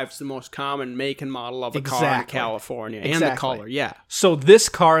he drives the most common make and model of a car in Exactly. California, and Exactly. the color. Yeah. So this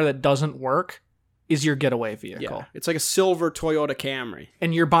car that doesn't work is your getaway vehicle. Yeah. It's like a silver Toyota Camry.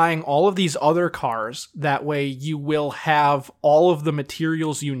 And you're buying all of these other cars. That way you will have all of the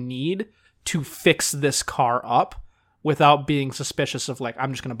materials you need to fix this car up without being suspicious of like,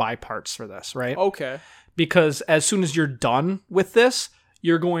 I'm just going to buy parts for this, right? Okay. Because as soon as you're done with this,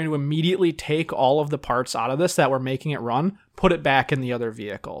 you're going to immediately take all of the parts out of this that were making it run, put it back in the other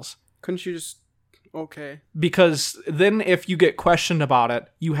vehicles. Couldn't you just... Okay. Because then if you get questioned about it,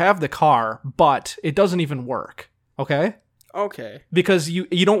 you have the car, but it doesn't even work. Okay? Okay. Because you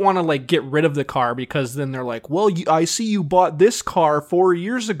don't want to like get rid of the car, because then they're like, well, I see you bought this car 4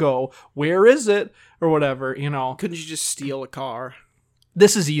 years ago. Where is it? Or whatever, you know. Couldn't you just steal a car?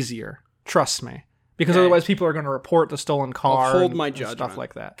 This is easier. Trust me. Because Okay. otherwise people are going to report the stolen car. I'll hold and, my and judgment. stuff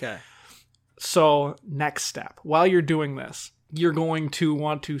like that. Okay. So next step, while you're doing this, you're going to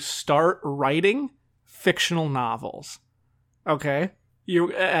want to start writing fictional novels. Okay? You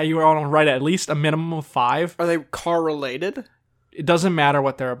want to write at least a minimum of 5. Are they car related? It doesn't matter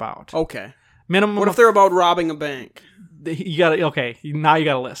what they're about. Okay. Minimum. What if they're about robbing a bank? You gotta. Okay, now you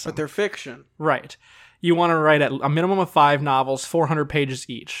gotta listen. But they're fiction. Right. You want to write at a minimum of 5 novels, 400 pages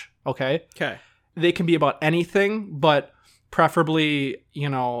each. Okay. Okay. They can be about anything, but preferably,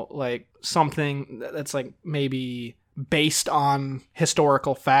 like something that's like maybe based on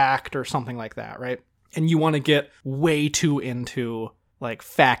historical fact or something like that, right? And you want to get way too into like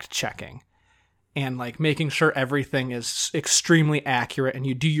fact checking and like making sure everything is extremely accurate, and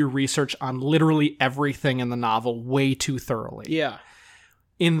you do your research on literally everything in the novel way too thoroughly. Yeah.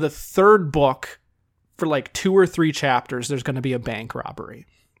 In the third book, for like 2 or 3 chapters, there's going to be a bank robbery.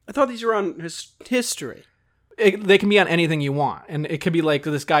 I thought these were on history. They can be on anything you want. And it could be like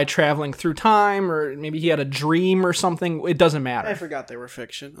this guy traveling through time, or maybe he had a dream or something. It doesn't matter. I forgot they were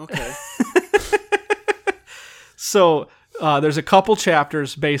fiction. Okay. So there's a couple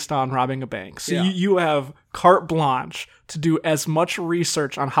chapters based on robbing a bank. So you have carte blanche to do as much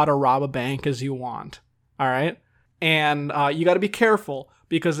research on how to rob a bank as you want. All right? And you got to be careful,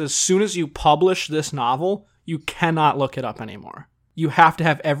 because as soon as you publish this novel, you cannot look it up anymore. You have to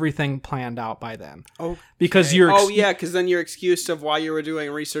have everything planned out by then. Oh, because because then your excuse of why you were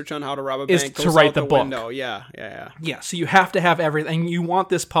doing research on how to rob a bank is goes to write out the book. window. Yeah. Yeah, so you have to have everything. You want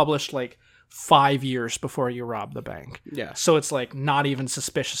this published like 5 years before you rob the bank. Yeah. So it's like not even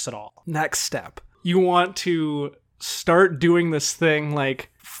suspicious at all. Next step. You want to start doing this thing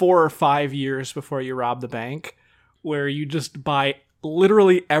like 4 or 5 years before you rob the bank, where you just buy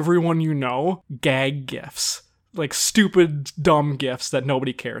literally everyone you know gag gifts. Like stupid, dumb gifts that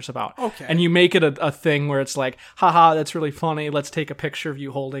nobody cares about. Okay. And you make it a thing where it's like, haha, that's really funny. Let's take a picture of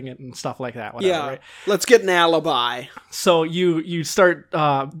you holding it and stuff like that. Whatever, right? Let's get an alibi. So you start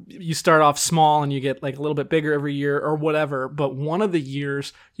off small and you get like a little bit bigger every year or whatever. But one of the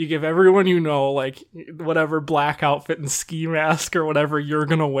years you give everyone you know like whatever black outfit and ski mask or whatever you're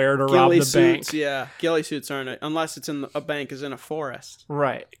gonna wear to rob the bank. Yeah, ghillie suits aren't it? Unless it's in a bank is in a forest.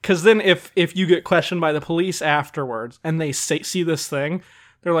 Right. Because then if you get questioned by the police afterwards and they see this thing,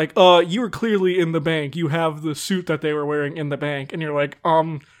 they're like, you were clearly in the bank. You have the suit that they were wearing in the bank. And you're like,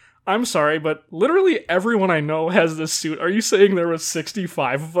 I'm sorry, but literally everyone I know has this suit. Are you saying there was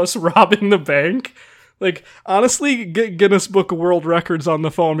 65 of us robbing the bank? Like, honestly, get Guinness Book of World Records on the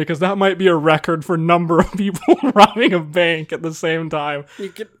phone, because that might be a record for number of people robbing a bank at the same time. You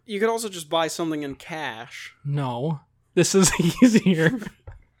could also just buy something in cash. No, this is easier.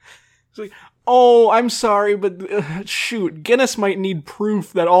 It's like, oh, I'm sorry, but shoot, Guinness might need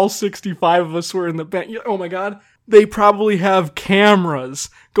proof that all 65 of us were in the bank. Oh my god. They probably have cameras.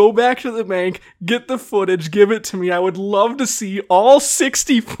 Go back to the bank, get the footage, give it to me. I would love to see all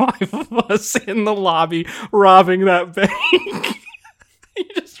 65 of us in the lobby robbing that bank.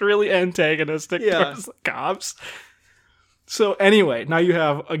 You're just really antagonistic towards the cops. So anyway, now you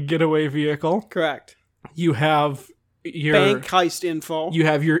have a getaway vehicle. Correct. You have your bank heist info. You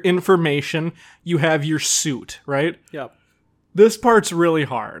have your information. You have your suit, right? Yep. This part's really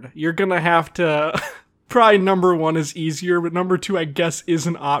hard. You're going to have to... Probably number 1 is easier, but number 2, I guess, is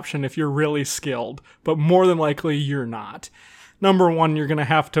an option if you're really skilled. But more than likely, you're not. Number 1, you're going to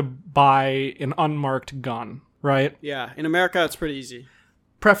have to buy an unmarked gun, right? Yeah, in America, it's pretty easy.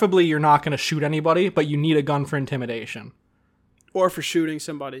 Preferably, you're not going to shoot anybody, but you need a gun for intimidation. Or for shooting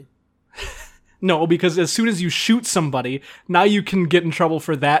somebody. No, because as soon as you shoot somebody, now you can get in trouble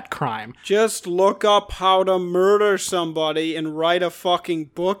for that crime. Just look up how to murder somebody and write a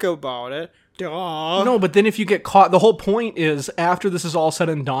fucking book about it. Duh. No, but then if you get caught, the whole point is after this is all said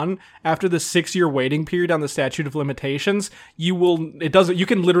and done, after the 6-year waiting period on the statute of limitations, you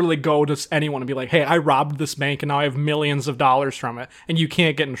can literally go to anyone and be like, hey, I robbed this bank and now I have millions of dollars from it, and you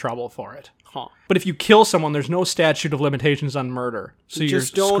can't get in trouble for it. Huh. But if you kill someone, there's no statute of limitations on murder. So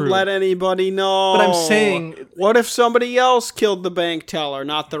just you're don't screwed. let anybody know. But I'm saying, what if somebody else killed the bank teller,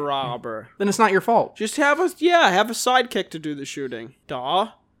 not the robber? Then it's not your fault. Just have a sidekick to do the shooting. Duh.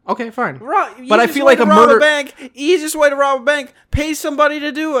 Okay, fine. But I feel like a murder easiest way to rob a bank, pay somebody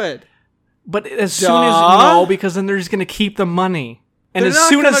to do it. But as soon as no, because then they're just going to keep the money. And as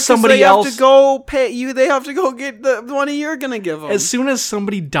soon as somebody else have to go pay you, they have to go get the money you're going to give them. As soon as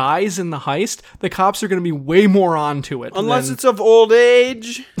somebody dies in the heist, the cops are going to be way more onto it. Unless it's of old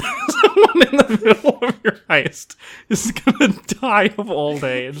age. Someone in the middle of your heist is going to die of old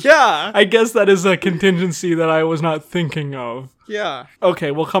age. Yeah. I guess that is a contingency that I was not thinking of. Yeah.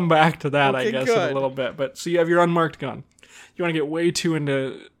 Okay, we'll come back to that, okay, I guess, good. in a little bit. But so you have your unmarked gun. You want to get way too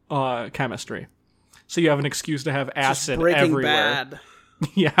into chemistry. So you have an excuse to have acid everywhere. Bad.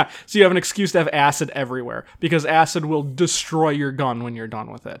 Yeah, so you have an excuse to have acid everywhere, because acid will destroy your gun when you're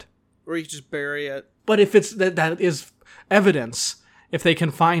done with it. Or you can just bury it. But if it's that is evidence if they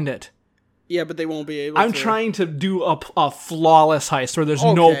can find it. Yeah, but they won't be able I'm to. trying to do a flawless heist where there's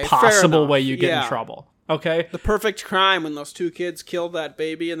no Okay, fair possible enough. way you get Yeah. in trouble. Okay? The perfect crime when those 2 kids killed that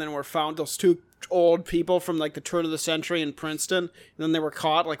baby and then were found, those 2 old people from like the turn of the century in Princeton, and then they were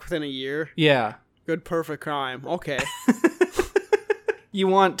caught like within a year. Yeah. Good perfect crime. Okay. You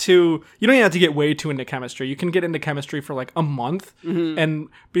don't even have to get way too into chemistry. You can get into chemistry for like a month and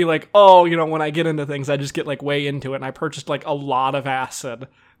be like, oh, when I get into things, I just get like way into it. And I purchased like a lot of acid.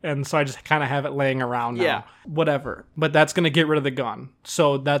 And so I just kind of have it laying around now. Yeah. Whatever. But that's going to get rid of the gun.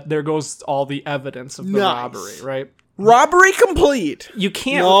 So that there goes all the evidence of the robbery, right? Robbery complete. You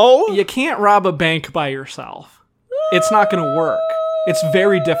can't No? You can't rob a bank by yourself. It's not going to work. It's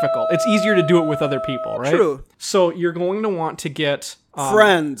very difficult. It's easier to do it with other people, right? True. So you're going to want to get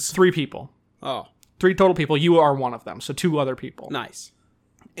Friends. 3 people. Oh, 3 total people. You are one of them. So 2 other people. nice.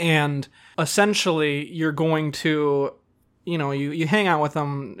 And essentially you're going to, you hang out with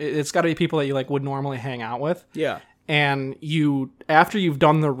them. It's got to be people that you like would normally hang out with. Yeah. And after you've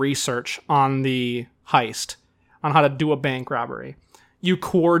done the research on the heist, on how to do a bank robbery, you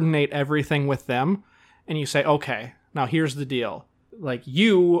coordinate everything with them and you say, okay, now here's the deal. Like,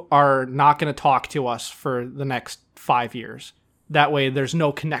 you are not going to talk to us for the next 5 years. That way there's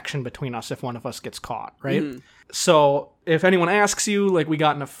no connection between us if one of us gets caught, right? Mm-hmm. So if anyone asks you, like, we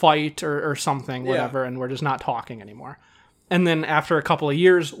got in a fight or something, whatever, and we're just not talking anymore. And then after a couple of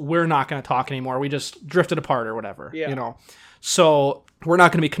years, we're not going to talk anymore. We just drifted apart or whatever, So we're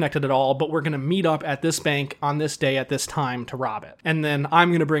not going to be connected at all, but we're going to meet up at this bank on this day at this time to rob it. And then I'm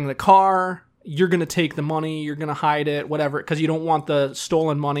going to bring the car. You're going to take the money. You're going to hide it, whatever, because you don't want the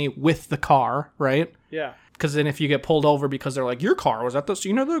stolen money with the car, right? Yeah. Because then if you get pulled over because they're like, your car was at the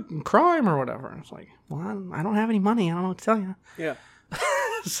scene of the crime or whatever. It's like, well, I don't have any money. I don't know what to tell you. Yeah.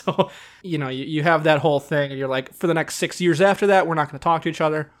 So, you have that whole thing and you're like, for the next 6 years after that, we're not going to talk to each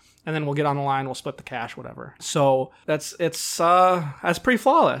other. And then we'll get on the line. We'll split the cash, whatever. So that's pretty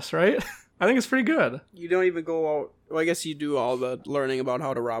flawless, right? I think it's pretty good. You don't even go out. Well, I guess you do all the learning about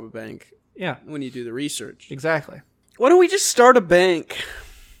how to rob a bank. Yeah. When you do the research. Exactly. Why don't we just start a bank?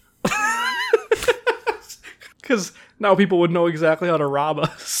 Because now people would know exactly how to rob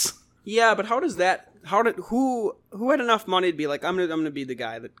us. Yeah, but who had enough money to be like, I'm gonna be the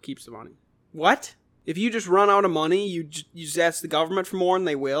guy that keeps the money? What? If you just run out of money, you just ask the government for more and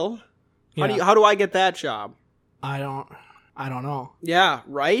they will? Yeah. How do I get that job? I don't know. Yeah,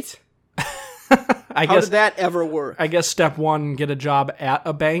 right? How did that ever work? I guess step 1, get a job at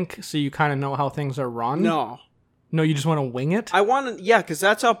a bank so you kind of know how things are run. No, you just want to wing it? because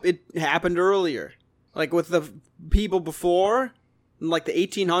that's how it happened earlier. Like with the people before, in like the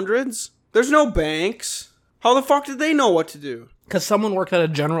 1800s, there's no banks. How the fuck did they know what to do? Because someone worked at a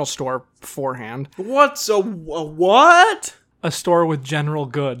general store beforehand. What's a what? A store with general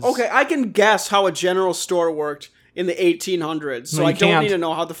goods. Okay, I can guess how a general store worked in the 1800s, so No, I you don't can't. need to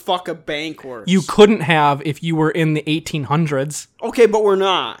know how the fuck a bank works. You couldn't have if you were in the 1800s. Okay, but we're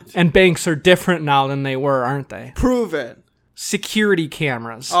not. And banks are different now than they were, aren't they? Prove it. Security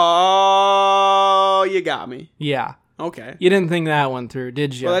cameras. Oh, you got me. Yeah. Okay. You didn't think that one through,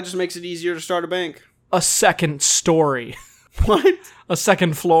 did you? Well, that just makes it easier to start a bank. A second story. What? A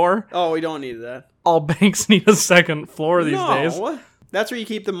second floor. Oh, we don't need that. All banks need a second floor these days. That's where you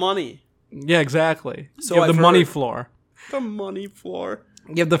keep the money. Yeah, exactly. So you have I've the money heard. floor. The money floor.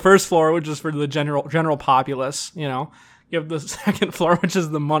 You have the first floor, which is for the general populace, You have the second floor, which is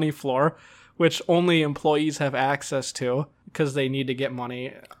the money floor, which only employees have access to because they need to get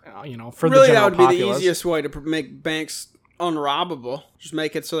money, for the general populace. Really, that would be the easiest way to make banks unrobbable. Just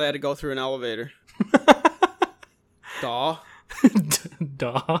make it so they had to go through an elevator. Duh.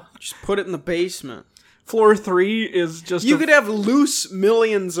 Duh. Just put it in the basement. Floor 3 is just You could have loose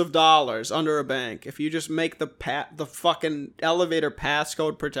millions of dollars under a bank if you just make the fucking elevator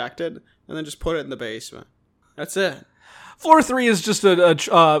passcode protected and then just put it in the basement. That's it. Floor 3 is just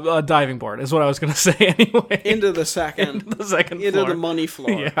a diving board, is what I was going to say anyway. Into the second. Into the second floor. Into the money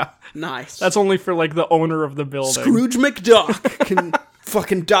floor. Yeah. Nice. That's only for, the owner of the building. Scrooge McDuck can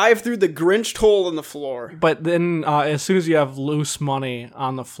fucking dive through the Grinched hole in the floor. But then, as soon as you have loose money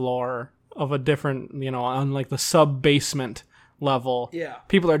on the floor of a different, on, the sub-basement level, yeah,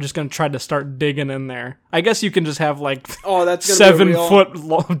 people are just going to try to start digging in there. I guess you can just have, that's 7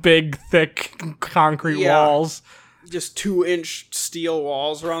 foot big, thick concrete walls. Just 2-inch steel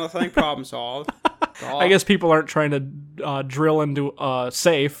walls around the thing. Problem solved. I guess people aren't trying to drill into a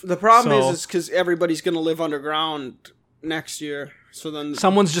safe. The problem is because everybody's going to live underground next year. So then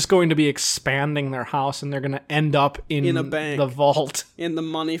someone's just going to be expanding their house, and they're going to end up in a bank, the vault, in the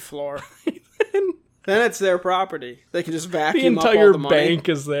money floor. Then it's their property. They can just The vacuum up all entire the money. bank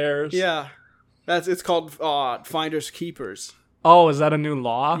is theirs. Yeah. It's called finders keepers. Oh, is that a new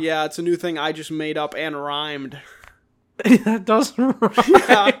law? Yeah, it's a new thing I just made up and rhymed. That doesn't rhyme.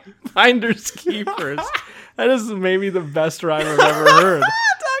 Yeah. Finders keepers. That is maybe the best rhyme I've ever heard.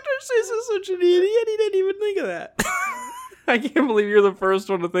 Dr. Seuss is such an idiot. He didn't even think of that. I can't believe you're the first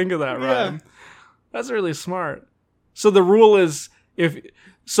one to think of that Yeah. rhyme. That's really smart. So the rule is if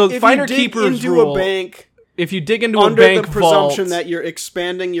you finder dig keepers into rule, a bank if you dig into a under bank the presumption vault, that you're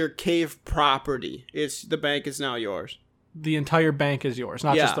expanding your cave property, the bank is now yours. the entire bank is yours,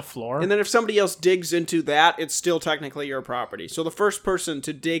 not just the floor. And then if somebody else digs into that, it's still technically your property. So the first person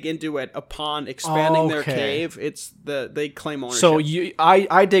to dig into it upon expanding their cave, they claim ownership. So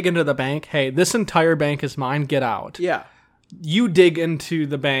I dig into the bank. Hey, this entire bank is mine. Get out. yeah, You dig into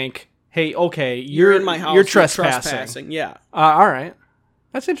the bank. Hey, okay, you're in my house. You're trespassing. Yeah, All right,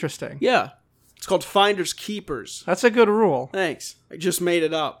 that's interesting. yeah. It's called finders keepers. That's a good rule. Thanks. I just made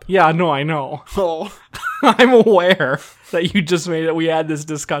it up. Yeah, no, I know. Oh, I'm aware that you just made it. We had this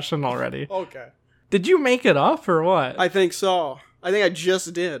discussion already. okay. Did you make it up or what? I think so. I think I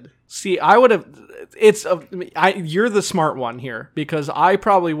just did. See, I would have. You're the smart one here because I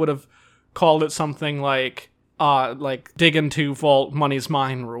probably would have called it something like dig into vault, money's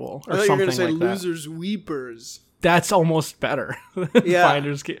mine rule or I thought you were something going to say like that. losers weepers. That's almost better. Yeah.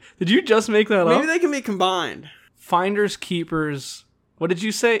 Finders keepers. Did you just make that Maybe up? they can be combined. Finders keepers. What did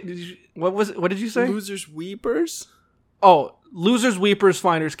you say? What did you say? Losers weepers? Oh, losers, weepers,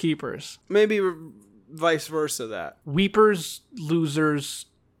 finders, keepers. Maybe vice versa that. Weepers, losers,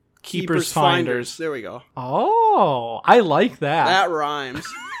 keepers, finders. There we go. Oh, I like that. That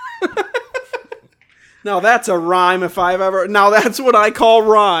rhymes. Now that's a rhyme if I've ever... Now that's what I call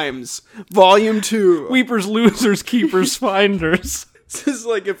rhymes. Volume 2. Weepers, losers, keepers, finders. This is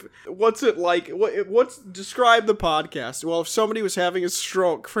like if... What's it like? What's... Describe the podcast. Well, if somebody was having a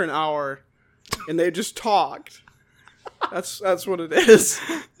stroke for an hour and they just talked. That's what it is.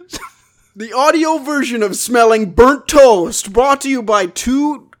 The audio version of Smelling Burnt Toast, brought to you by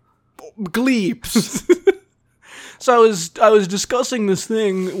two gleeps. So I was discussing this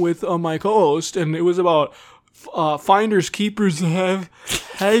thing with my co-host, and it was about finders, keepers have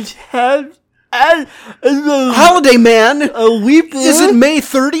Holiday Man. A weep. Is it May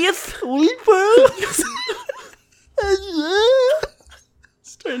 30th?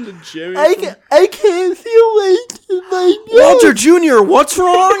 It's turned to Jimmy. I can't feel my Walter Jr., what's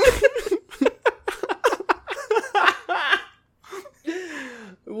wrong?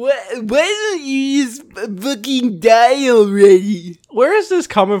 Why don't you just fucking die already? Where is this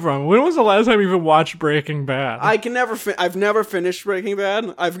coming from? When was the last time you even watched Breaking Bad? I can never. I've never finished Breaking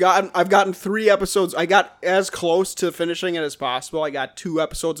Bad. I've gotten 3 episodes. I got as close to finishing it as possible. I got 2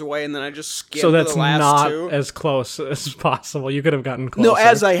 episodes away, and then I just skimmed so that's the last not 2. as close as possible. You could have gotten closer. No,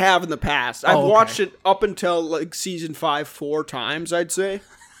 as I have in the past. I've okay. watched it up until like season 5 4 times. I'd say.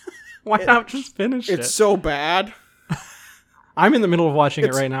 Why not just finish it? It's so bad. I'm in the middle of watching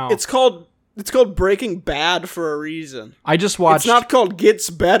it right now. It's called Breaking Bad for a reason. I just watched. It's not called Gets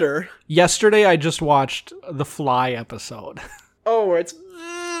Better. Yesterday, I just watched the Fly episode. Oh, where it's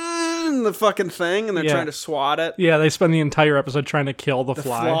the fucking thing, and they're trying to swat it. Yeah, they spend the entire episode trying to kill the The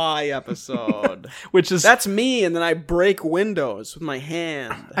fly. Fly episode. Which is... That's me, and then I break windows with my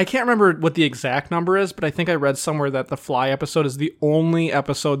hand. I can't remember what the exact number is, but I think I read somewhere that the Fly episode is the only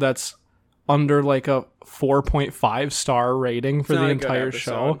episode that's under like a 4.5 star rating for the entire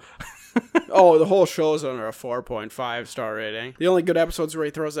show. Oh, the whole show's under a 4.5 star rating. The only good episode's where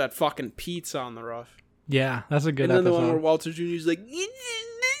he throws that fucking pizza on the roof. Yeah, that's a good and then episode. the one where Walter Jr.'s like...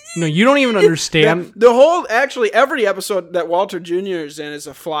 No, you don't even understand. The whole... Actually, every episode that Walter Jr. is in is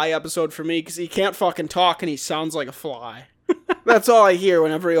a Fly episode for me, because he can't fucking talk and he sounds like a fly. That's all I hear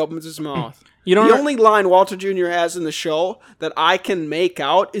whenever he opens his mouth. The only line Walter Jr. has in the show that I can make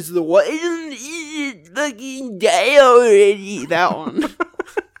out is the what? Fucking die already. That one.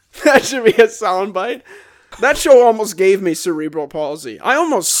 That should be a soundbite. That show almost gave me cerebral palsy. I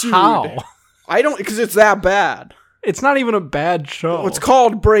almost sued. How? I don't, because it's that bad. It's not even a bad show. It's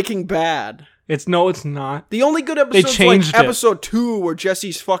called Breaking Bad. It's not. The only good episode's changed like it. episode 2 where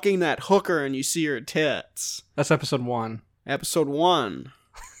Jesse's fucking that hooker and you see her tits. That's episode 1. Episode 1.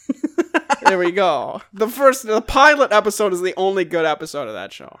 There we go. The pilot episode is the only good episode of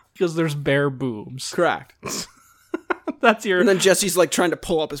that show. Because there's bare boobs. Correct. That's your... And then Jesse's like trying to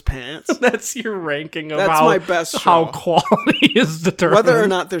pull up his pants. That's your ranking of That's my best how show. quality is determined. Whether or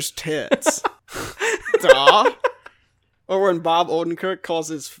not there's tits. Duh. Or when Bob Odenkirk calls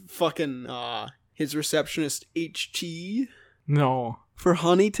his fucking, his receptionist HT. No. For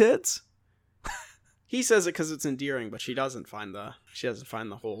honey tits. He says it because it's endearing, but she doesn't find the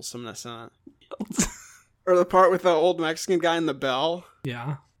wholesomeness in it. Or the part with the old Mexican guy in the bell.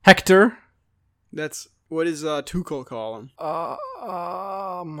 Yeah. Hector. That's what does Tuco call him?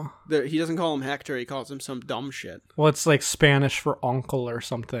 He doesn't call him Hector. He calls him some dumb shit. Well, it's like Spanish for uncle or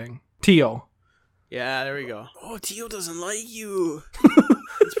something. Tio. Yeah, there we go. Oh, Tio doesn't like you.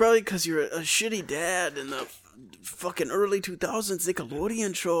 It's probably because you're a shitty dad in the fucking early 2000s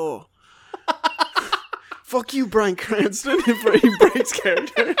Nickelodeon show. Fuck you, Bryan Cranston, and Freddie Bright's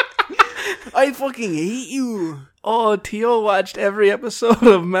character. I fucking hate you. Oh, Tio watched every episode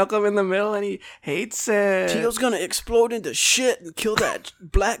of Malcolm in the Middle and he hates it. Tio's gonna explode into shit and kill that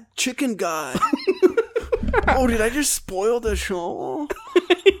black chicken guy. Oh, did I just spoil the show?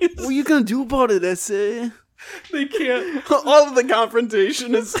 What are you gonna do about it, essay? They can't. All of the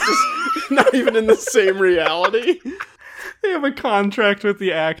confrontation is just not even in the same reality. They have a contract with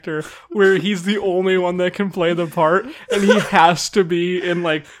the actor where he's the only one that can play the part, and he has to be in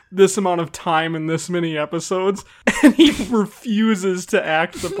like this amount of time in this many episodes, and he refuses to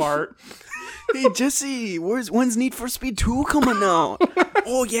act the part. Hey Jesse, when's Need for Speed 2 coming out?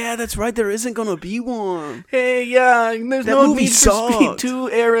 Oh yeah, that's right, there isn't gonna be one. Hey, yeah, there's That no movie Need for sucked. Speed 2,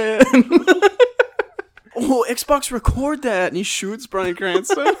 Aaron. Oh, Xbox record that, and he shoots Bryan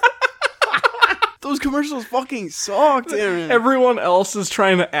Cranston. Those commercials fucking sucked, Aaron. Everyone else is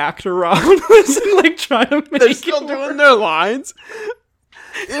trying to act around this and like trying to make They're still it doing work. their lines.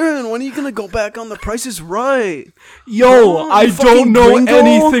 Aaron, when are you gonna go back on The Price is Right? Yo, Oh, I you don't fucking know gringo.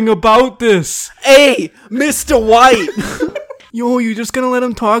 anything about this. Hey, Mr. White. Yo, you just gonna let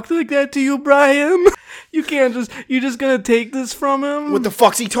him talk like that to you, Brian? You just gonna take this from him? What the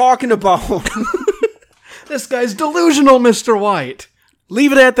fuck's he talking about? This guy's delusional, Mr. White.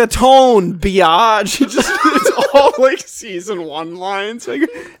 Leave it at the tone, biatch. It's all like season 1 lines. Like,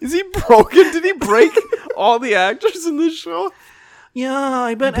 is he broken? Did he break all the actors in this show? Yeah,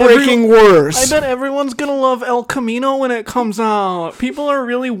 I bet Breaking worse. I bet everyone's gonna love El Camino when it comes out. People are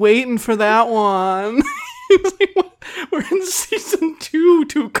really waiting for that one. It's like, what? We're in season 2,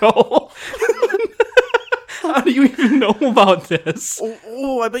 Tuco. How do you even know about this?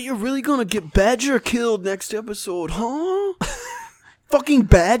 Oh, I bet you're really gonna get Badger killed next episode, huh? Fucking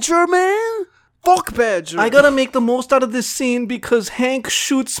Badger, man? Fuck Badger. I gotta make the most out of this scene because Hank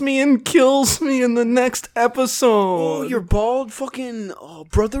shoots me and kills me in the next episode. Oh, your bald fucking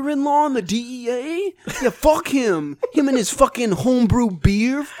brother-in-law in the DEA? Yeah, fuck him. Him and his fucking homebrew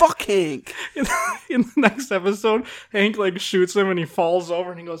beer. Fuck Hank. In the next episode, Hank like shoots him and he falls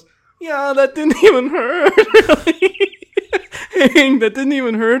over and he goes, "Yeah, that didn't even hurt." Really. Hank, that didn't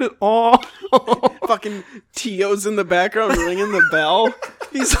even hurt at all. Fucking Tio's in the background ringing the bell.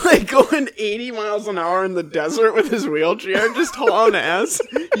 He's like going 80 miles an hour in the desert with his wheelchair, just hauling ass.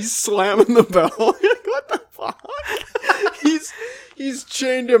 He's slamming the bell. Like, what the fuck? He's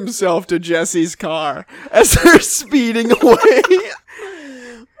chained himself to Jesse's car as they're speeding away.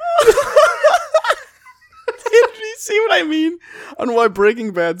 Did you see what I mean? On why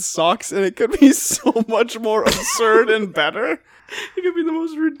Breaking Bad sucks, and it could be so much more absurd and better. It could be the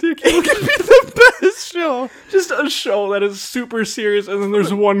most ridiculous. It could be the best show. Just a show that is super serious, and then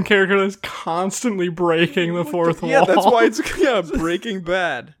there's one character that's constantly breaking the fourth wall. Yeah, that's why it's Breaking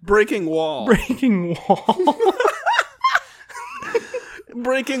Bad. Breaking Wall. breaking wall.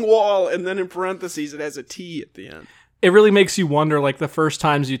 Breaking Wall, and then in parentheses it has a T at the end. It really makes you wonder, like the first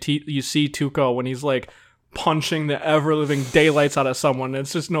times you see Tuco when he's like punching the ever-living daylights out of someone.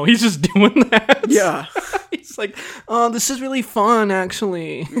 It's just, no, he's just doing that. Yeah. He's like, oh, this is really fun,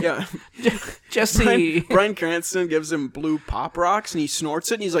 actually. Yeah. Jesse. Bryan Cranston gives him blue pop rocks, and he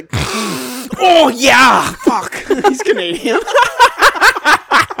snorts it, and he's like, oh, yeah, fuck. He's Canadian.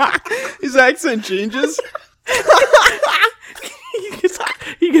 His accent changes.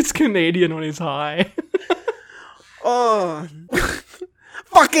 He gets Canadian when he's high. Oh.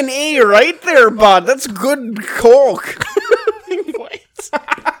 Fucking A right there, bud. That's good coke.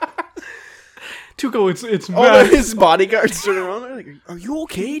 Tuco, it's All mad. his bodyguards turn around. They're like, "Are you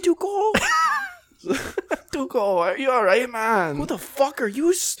okay, Tuco? Tuco, are you alright, man? Who the fuck are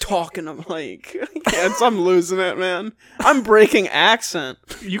you talking to, like?" I'm losing it, man. I'm breaking accent.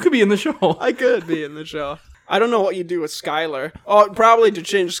 You could be in the show. I could be in the show. I don't know what you do with Skylar. Oh, probably to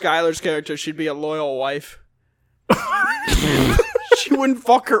change Skylar's character, she'd be a loyal wife. She wouldn't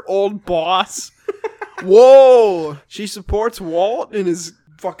fuck her old boss. Whoa! She supports Walt in his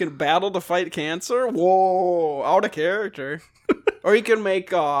fucking battle to fight cancer? Whoa! Out of character. Or you can make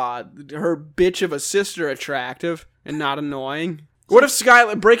her bitch of a sister attractive and not annoying. What if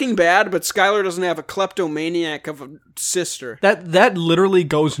Skylar Breaking Bad, but Skylar doesn't have a kleptomaniac of a sister? That literally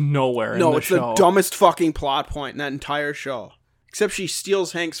goes nowhere. No, in the it's show. the dumbest fucking plot point in that entire show. Except she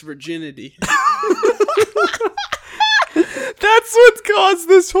steals Hank's virginity. That's what caused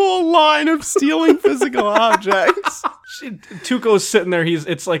this whole line of stealing physical objects. Tuco's sitting there.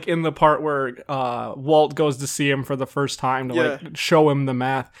 It's like in the part where Walt goes to see him for the first time to like show him the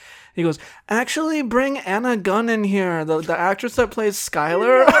math. He goes, actually, bring Anna Gunn in here, the actress that plays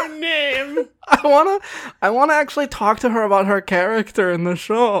Skylar. Her name. I wanna actually talk to her about her character in the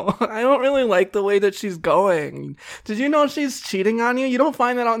show. I don't really like the way that she's going. Did you know she's cheating on you? You don't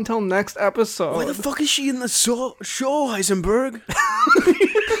find that out until next episode. Why the fuck is she in the show, Heisenberg?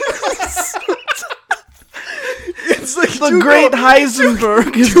 It's like the great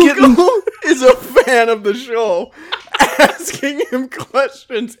Heisenberg is Tuco is a fan of the show, asking him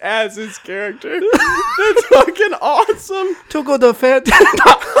questions as his character. That's fucking awesome. Tuco the fan.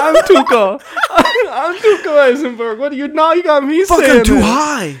 I'm Tuco. I'm Tuco Heisenberg. What do you know? You got me saying I'm too it.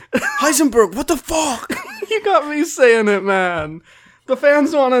 high. Heisenberg, what the fuck? You got me saying it, man. The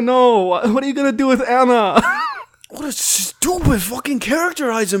fans want to know. What are you going to do with Anna? What a stupid fucking character,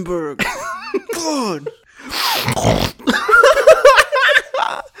 Heisenberg. God.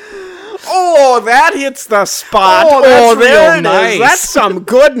 Oh, that hits the spot. Oh, that's there real it nice. is. That's some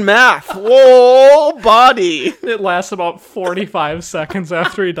good math. Whoa, buddy. It lasts about 45 seconds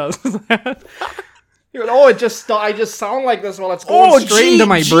after he does that. You're like, I just sound like this while it's going straight into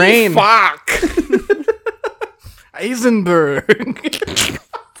my brain. Fuck. Heisenberg.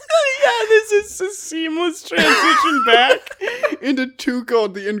 Yeah, this is a seamless transition back into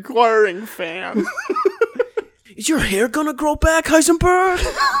Tuco, the inquiring fan. Is your hair gonna grow back, Heisenberg?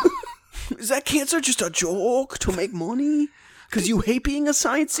 Is that cancer just a joke to make money? Because you hate being a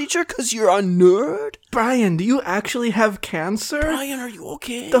science teacher? Because you're a nerd? Brian, do you actually have cancer? Brian, are you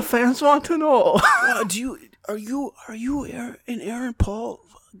okay? The fans want to know. Are you and Aaron Paul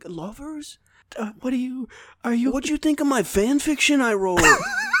lovers? What'd you think of my fan fiction I wrote?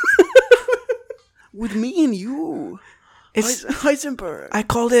 With me and you. It's Heisenberg. I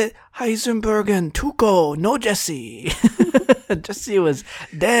called it Heisenberg and Tuco, no Jesse. Jesse was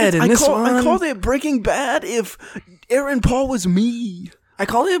dead in this one. I called it Breaking Bad if Aaron Paul was me. I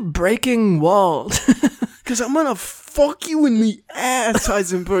called it Breaking Walt. Because I'm gonna fuck you in the ass,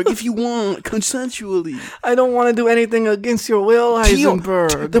 Heisenberg, if you want, consensually. I don't want to do anything against your will,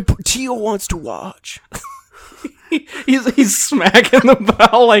 Heisenberg. Tio wants to watch. He's smacking the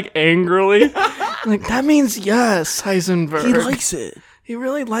bell like angrily. Like, that means yes, Heisenberg. He likes it. He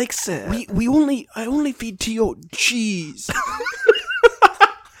really likes it. I only feed Tio cheese.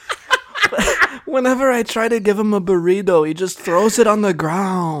 Whenever I try to give him a burrito, he just throws it on the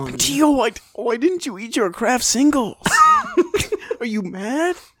ground. Tio, why didn't you eat your Kraft singles? Are you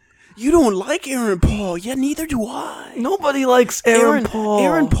mad? You don't like Aaron Paul, yet neither do I. Nobody likes Aaron Paul.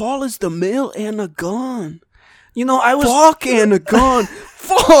 Aaron Paul is the male Anna Gunn. You know, I was... Fuck Anna Gunn.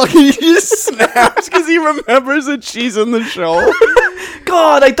 Fuck, he just snaps because he remembers that she's in the show.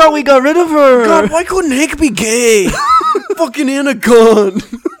 God, I thought we got rid of her. God, why couldn't Hank be gay? Fucking Anna Gunn.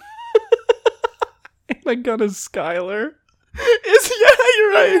 Anna Gunn is Skylar. Yeah,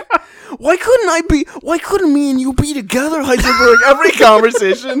 you're right. Why couldn't me and you be together, Heisenberg? Every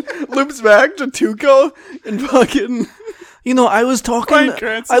conversation loops back to Tuco and fucking... You know, I was talking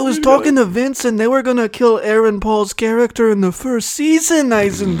to Vince, and they were gonna kill Aaron Paul's character in the first season,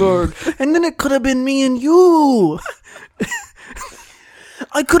 Heisenberg, and then it could have been me and you.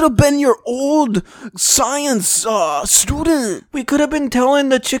 I could have been your old science student. We could have been telling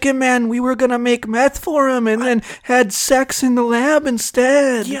the Chicken Man we were gonna make meth for him, and then had sex in the lab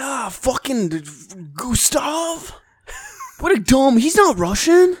instead. Yeah, fucking Gustav. What a dumb. He's not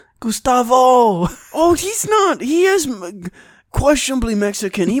Russian. Gustavo. Oh, he's not. He is questionably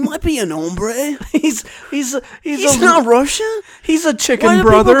Mexican. He might be an hombre. He's not Russian. He's a chicken Why do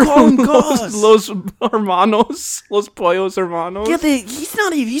brother. people call him Gus? Los hermanos, los pollos hermanos. Yeah, he's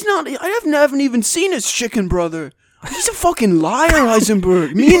not. I haven't even seen his chicken brother. He's a fucking liar,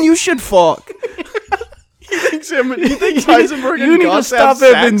 Heisenberg. Me and you should fuck. He thinks Heisenberg you and need Gus to stop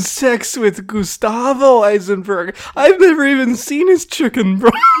have having sex. sex with Gustavo Heisenberg. I've never even seen his chicken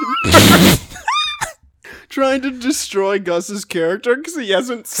brother. Trying to destroy Gus's character because he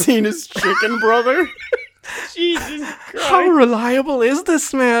hasn't seen his chicken brother. Jesus Christ. How reliable is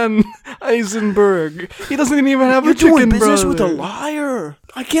this man, Heisenberg? He doesn't even have You're a chicken doing business brother. with a liar.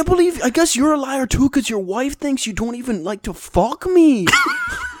 I can't believe. I guess you're a liar too, because your wife thinks you don't even like to fuck me.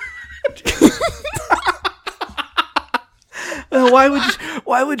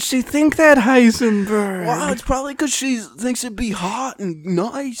 Why would she think that, Heisenberg? Wow, it's probably because she thinks it'd be hot and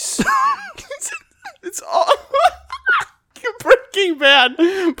nice. It's all Breaking Bad,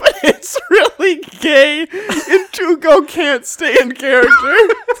 but it's really gay, and Tuco can't stay in character.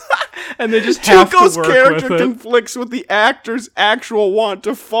 And they just have Tuco's to work character with it. conflicts with the actor's actual want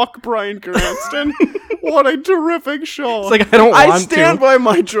to fuck Bryan Cranston. What a terrific show. It's like, I don't want I stand to. by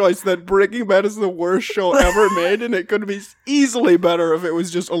my choice that Breaking Bad is the worst show ever made, and it could be easily better if it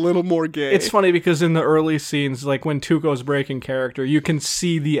was just a little more gay. It's funny because in the early scenes, like when Tuco's breaking character, you can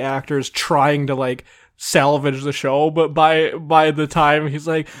see the actors trying to like salvage the show, but by the time he's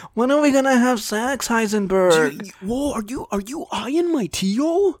like, when are we gonna have sex, Heisenberg? Whoa, are you eyeing my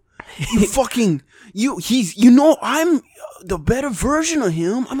Tio? You fucking I'm the better version of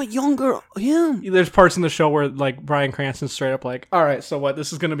him. I'm a younger him. There's parts in the show where like Bryan Cranston's straight up like, all right, so what,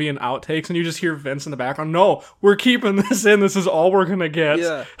 this is gonna be an outtakes, and you just hear Vince in the background, no, we're keeping this in, this is all we're gonna get.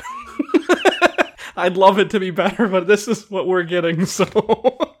 Yeah. I'd love it to be better, but this is what we're getting, so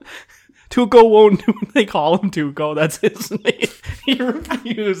Tuco won't do. They call him Tuco. That's his name. He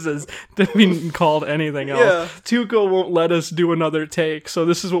refuses to be called anything else. Yeah. Tuco won't let us do another take, so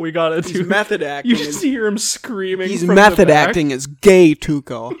this is what we gotta do. He's method acting. You just hear him screaming. He's from method the back. acting as gay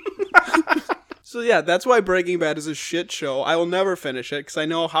Tuco. So yeah, that's why Breaking Bad is a shit show. I will never finish it because I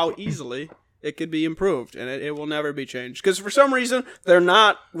know how easily it could be improved, and it will never be changed. Because for some reason, they're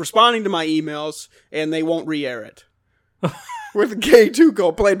not responding to my emails, and they won't re-air it. With gay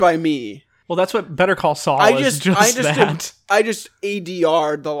Tuco, played by me. Well, that's what Better Call Saul I is. just That. I just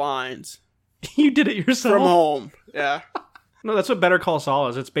ADR'd the lines You did it yourself. from home. Yeah. No, that's what Better Call Saul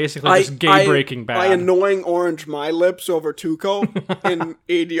is. It's basically just gay Breaking Bad. I annoying orange my lips over Tuco and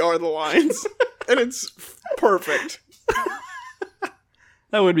ADR the lines. And it's perfect.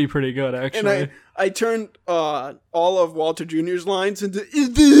 That would be pretty good, actually. And I turned all of Walter Jr.'s lines into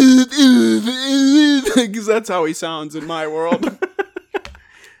because that's how he sounds in my world.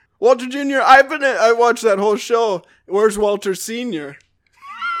 Walter Jr., I watched that whole show. Where's Walter Sr.?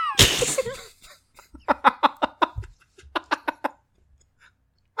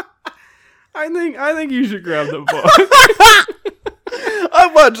 I think you should grab the book. I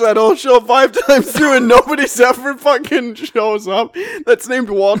watched that whole show 5 times through and nobody's ever fucking shows up that's named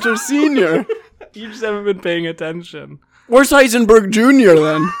Walter Sr. You just haven't been paying attention. Where's Heisenberg Jr.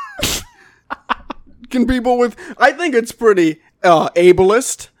 then? Can people with... I think it's pretty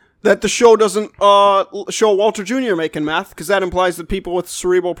ableist that the show doesn't show Walter Jr. making meth, because that implies that people with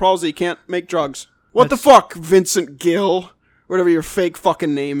cerebral palsy can't make drugs. What the fuck, Vincent Gill? Whatever your fake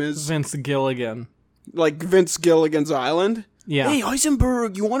fucking name is. Vince Gilligan. Like Vince Gilligan's Island? Yeah. Hey,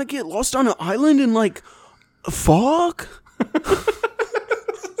 Heisenberg, you want to get lost on an island and, like, fuck?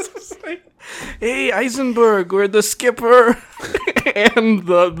 Hey, Eisenberg, we're the skipper and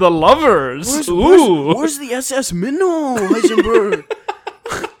the lovers. Where's the SS Minnow, Heisenberg?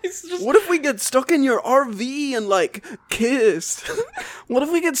 What if we get stuck in your RV and, like, kissed? What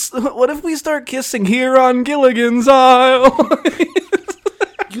if we start kissing here on Gilligan's Isle?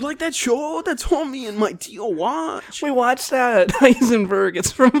 You like that show? That's on me and my Tio watch. We watched that, Heisenberg.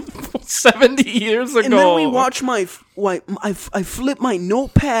 It's from 70 years ago. And then we watch I flip my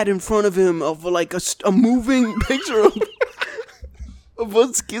notepad in front of him of like a moving picture of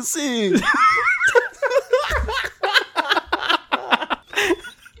us kissing.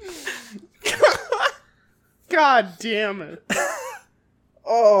 God damn it.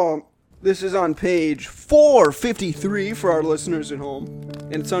 Oh, this is on page 453 for our listeners at home.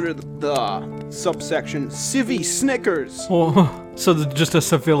 And it's under the subsection Civvy Snickers. Oh, so just a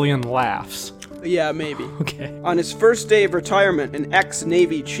civilian laughs. Yeah, maybe. Okay. On his first day of retirement, an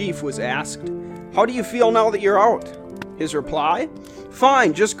ex-Navy chief was asked, "How do you feel now that you're out?" His reply,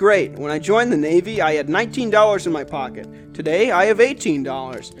 "Fine, just great. When I joined the Navy, I had $19 in my pocket. Today, I have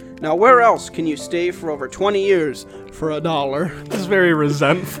 $18. Now, where else can you stay for over 20 years for $1? This is very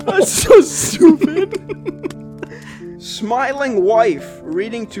resentful. That's so stupid. Smiling wife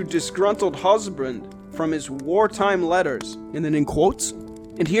reading to disgruntled husband from his wartime letters. And then in quotes.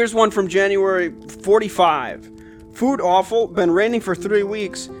 And here's one from January 45. Food awful, been raining for 3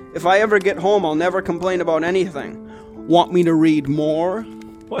 weeks. If I ever get home, I'll never complain about anything. Want me to read more?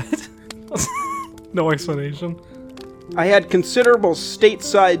 What? No explanation. I had considerable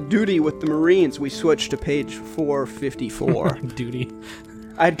stateside duty with the Marines. We switched to page 454. Duty.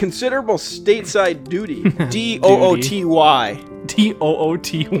 I had considerable stateside duty. D-O-O-T-Y.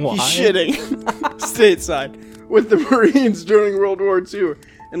 D-O-O-T-Y? He's shitting. Stateside. With the Marines during World War II.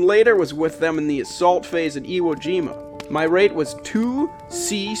 And later was with them in the assault phase at Iwo Jima. My rate was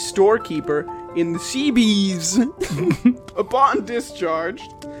 2C storekeeper in the Seabees. Upon discharged,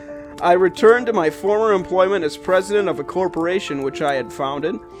 I returned to my former employment as president of a corporation which I had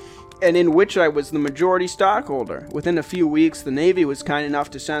founded, and in which I was the majority stockholder. Within a few weeks, the Navy was kind enough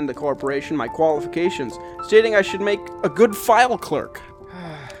to send the corporation my qualifications, stating I should make a good file clerk.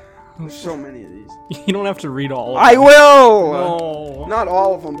 There's so many of these. You don't have to read all of I them. will! No. Not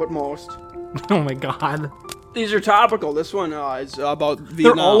all of them, but most. Oh my god. These are topical. This one is about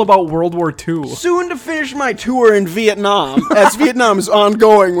Vietnam. They're all about World War II. Soon to finish my tour in Vietnam, as Vietnam is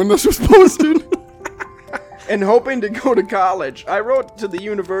ongoing when this was posted. And hoping to go to college, I wrote to the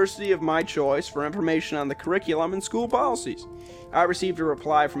university of my choice for information on the curriculum and school policies. I received a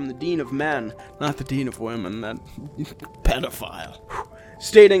reply from the Dean of Men, not the Dean of Women, that pedophile,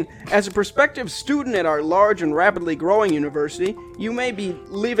 stating, as a prospective student at our large and rapidly growing university, you may be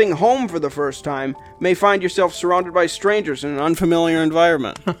leaving home for the first time, may find yourself surrounded by strangers in an unfamiliar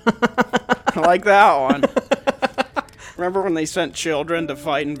environment. I like that one. Remember when they sent children to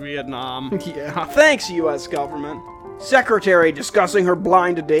fight in Vietnam? Yeah. Thanks, U.S. government. Secretary discussing her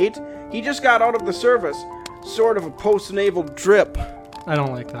blind date. He just got out of the service. Sort of a post-naval drip. I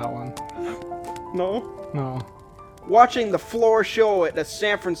don't like that one. No? No. Watching the floor show at a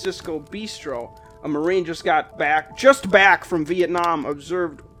San Francisco bistro. A Marine just back from Vietnam,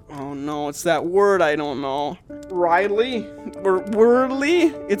 observed, oh no, it's that word I don't know. Riley?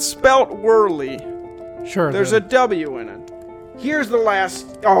 Whirly? It's spelt whirly. Sure. There's a W in it. Here's the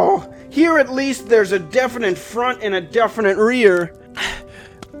last, here at least there's a definite front and a definite rear.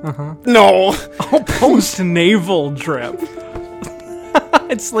 No. Oh, post-naval drip.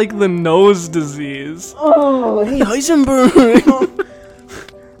 It's like the nose disease. Oh, hey, Heisenberg.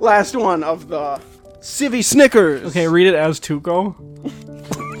 Last one of the Civvy Snickers. Okay, read it as Tuco.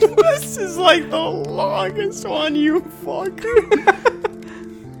 This is like the longest one, you fucker.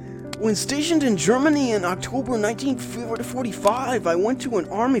 When stationed in Germany in October 1945, I went to an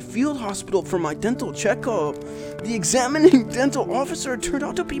army field hospital for my dental checkup. The examining dental officer turned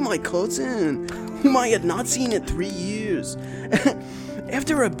out to be my cousin, whom I had not seen in 3 years.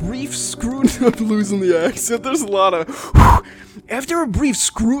 After a brief scrutiny, I'm losing the accent, there's a lot of... After a brief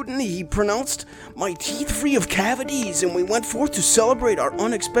scrutiny, he pronounced my teeth free of cavities, and we went forth to celebrate our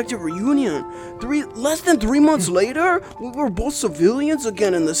unexpected reunion. Less than 3 months later, we were both civilians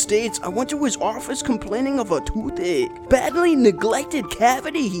again in the States. I went to his office complaining of a toothache. Badly neglected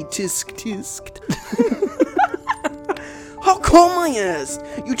cavity, he tisked. How come, I asked?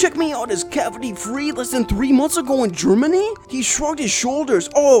 You checked me out as cavity-free less than 3 months ago in Germany? He shrugged his shoulders.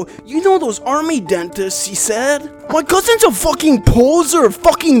 Oh, you know those army dentists, he said. My cousin's a fucking poser,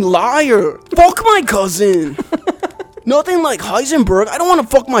 fucking liar. Fuck my cousin. Nothing like Heisenberg. I don't want to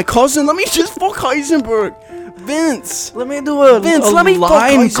fuck my cousin. Let me just fuck Heisenberg. Vince. Let me do a Let me fuck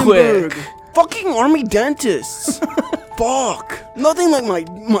line Heisenberg. quick. Fucking army dentists. Fuck. Nothing like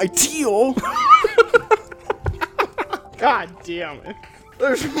my Tio. God damn it.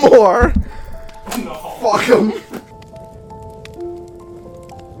 There's more. No. Fuck him.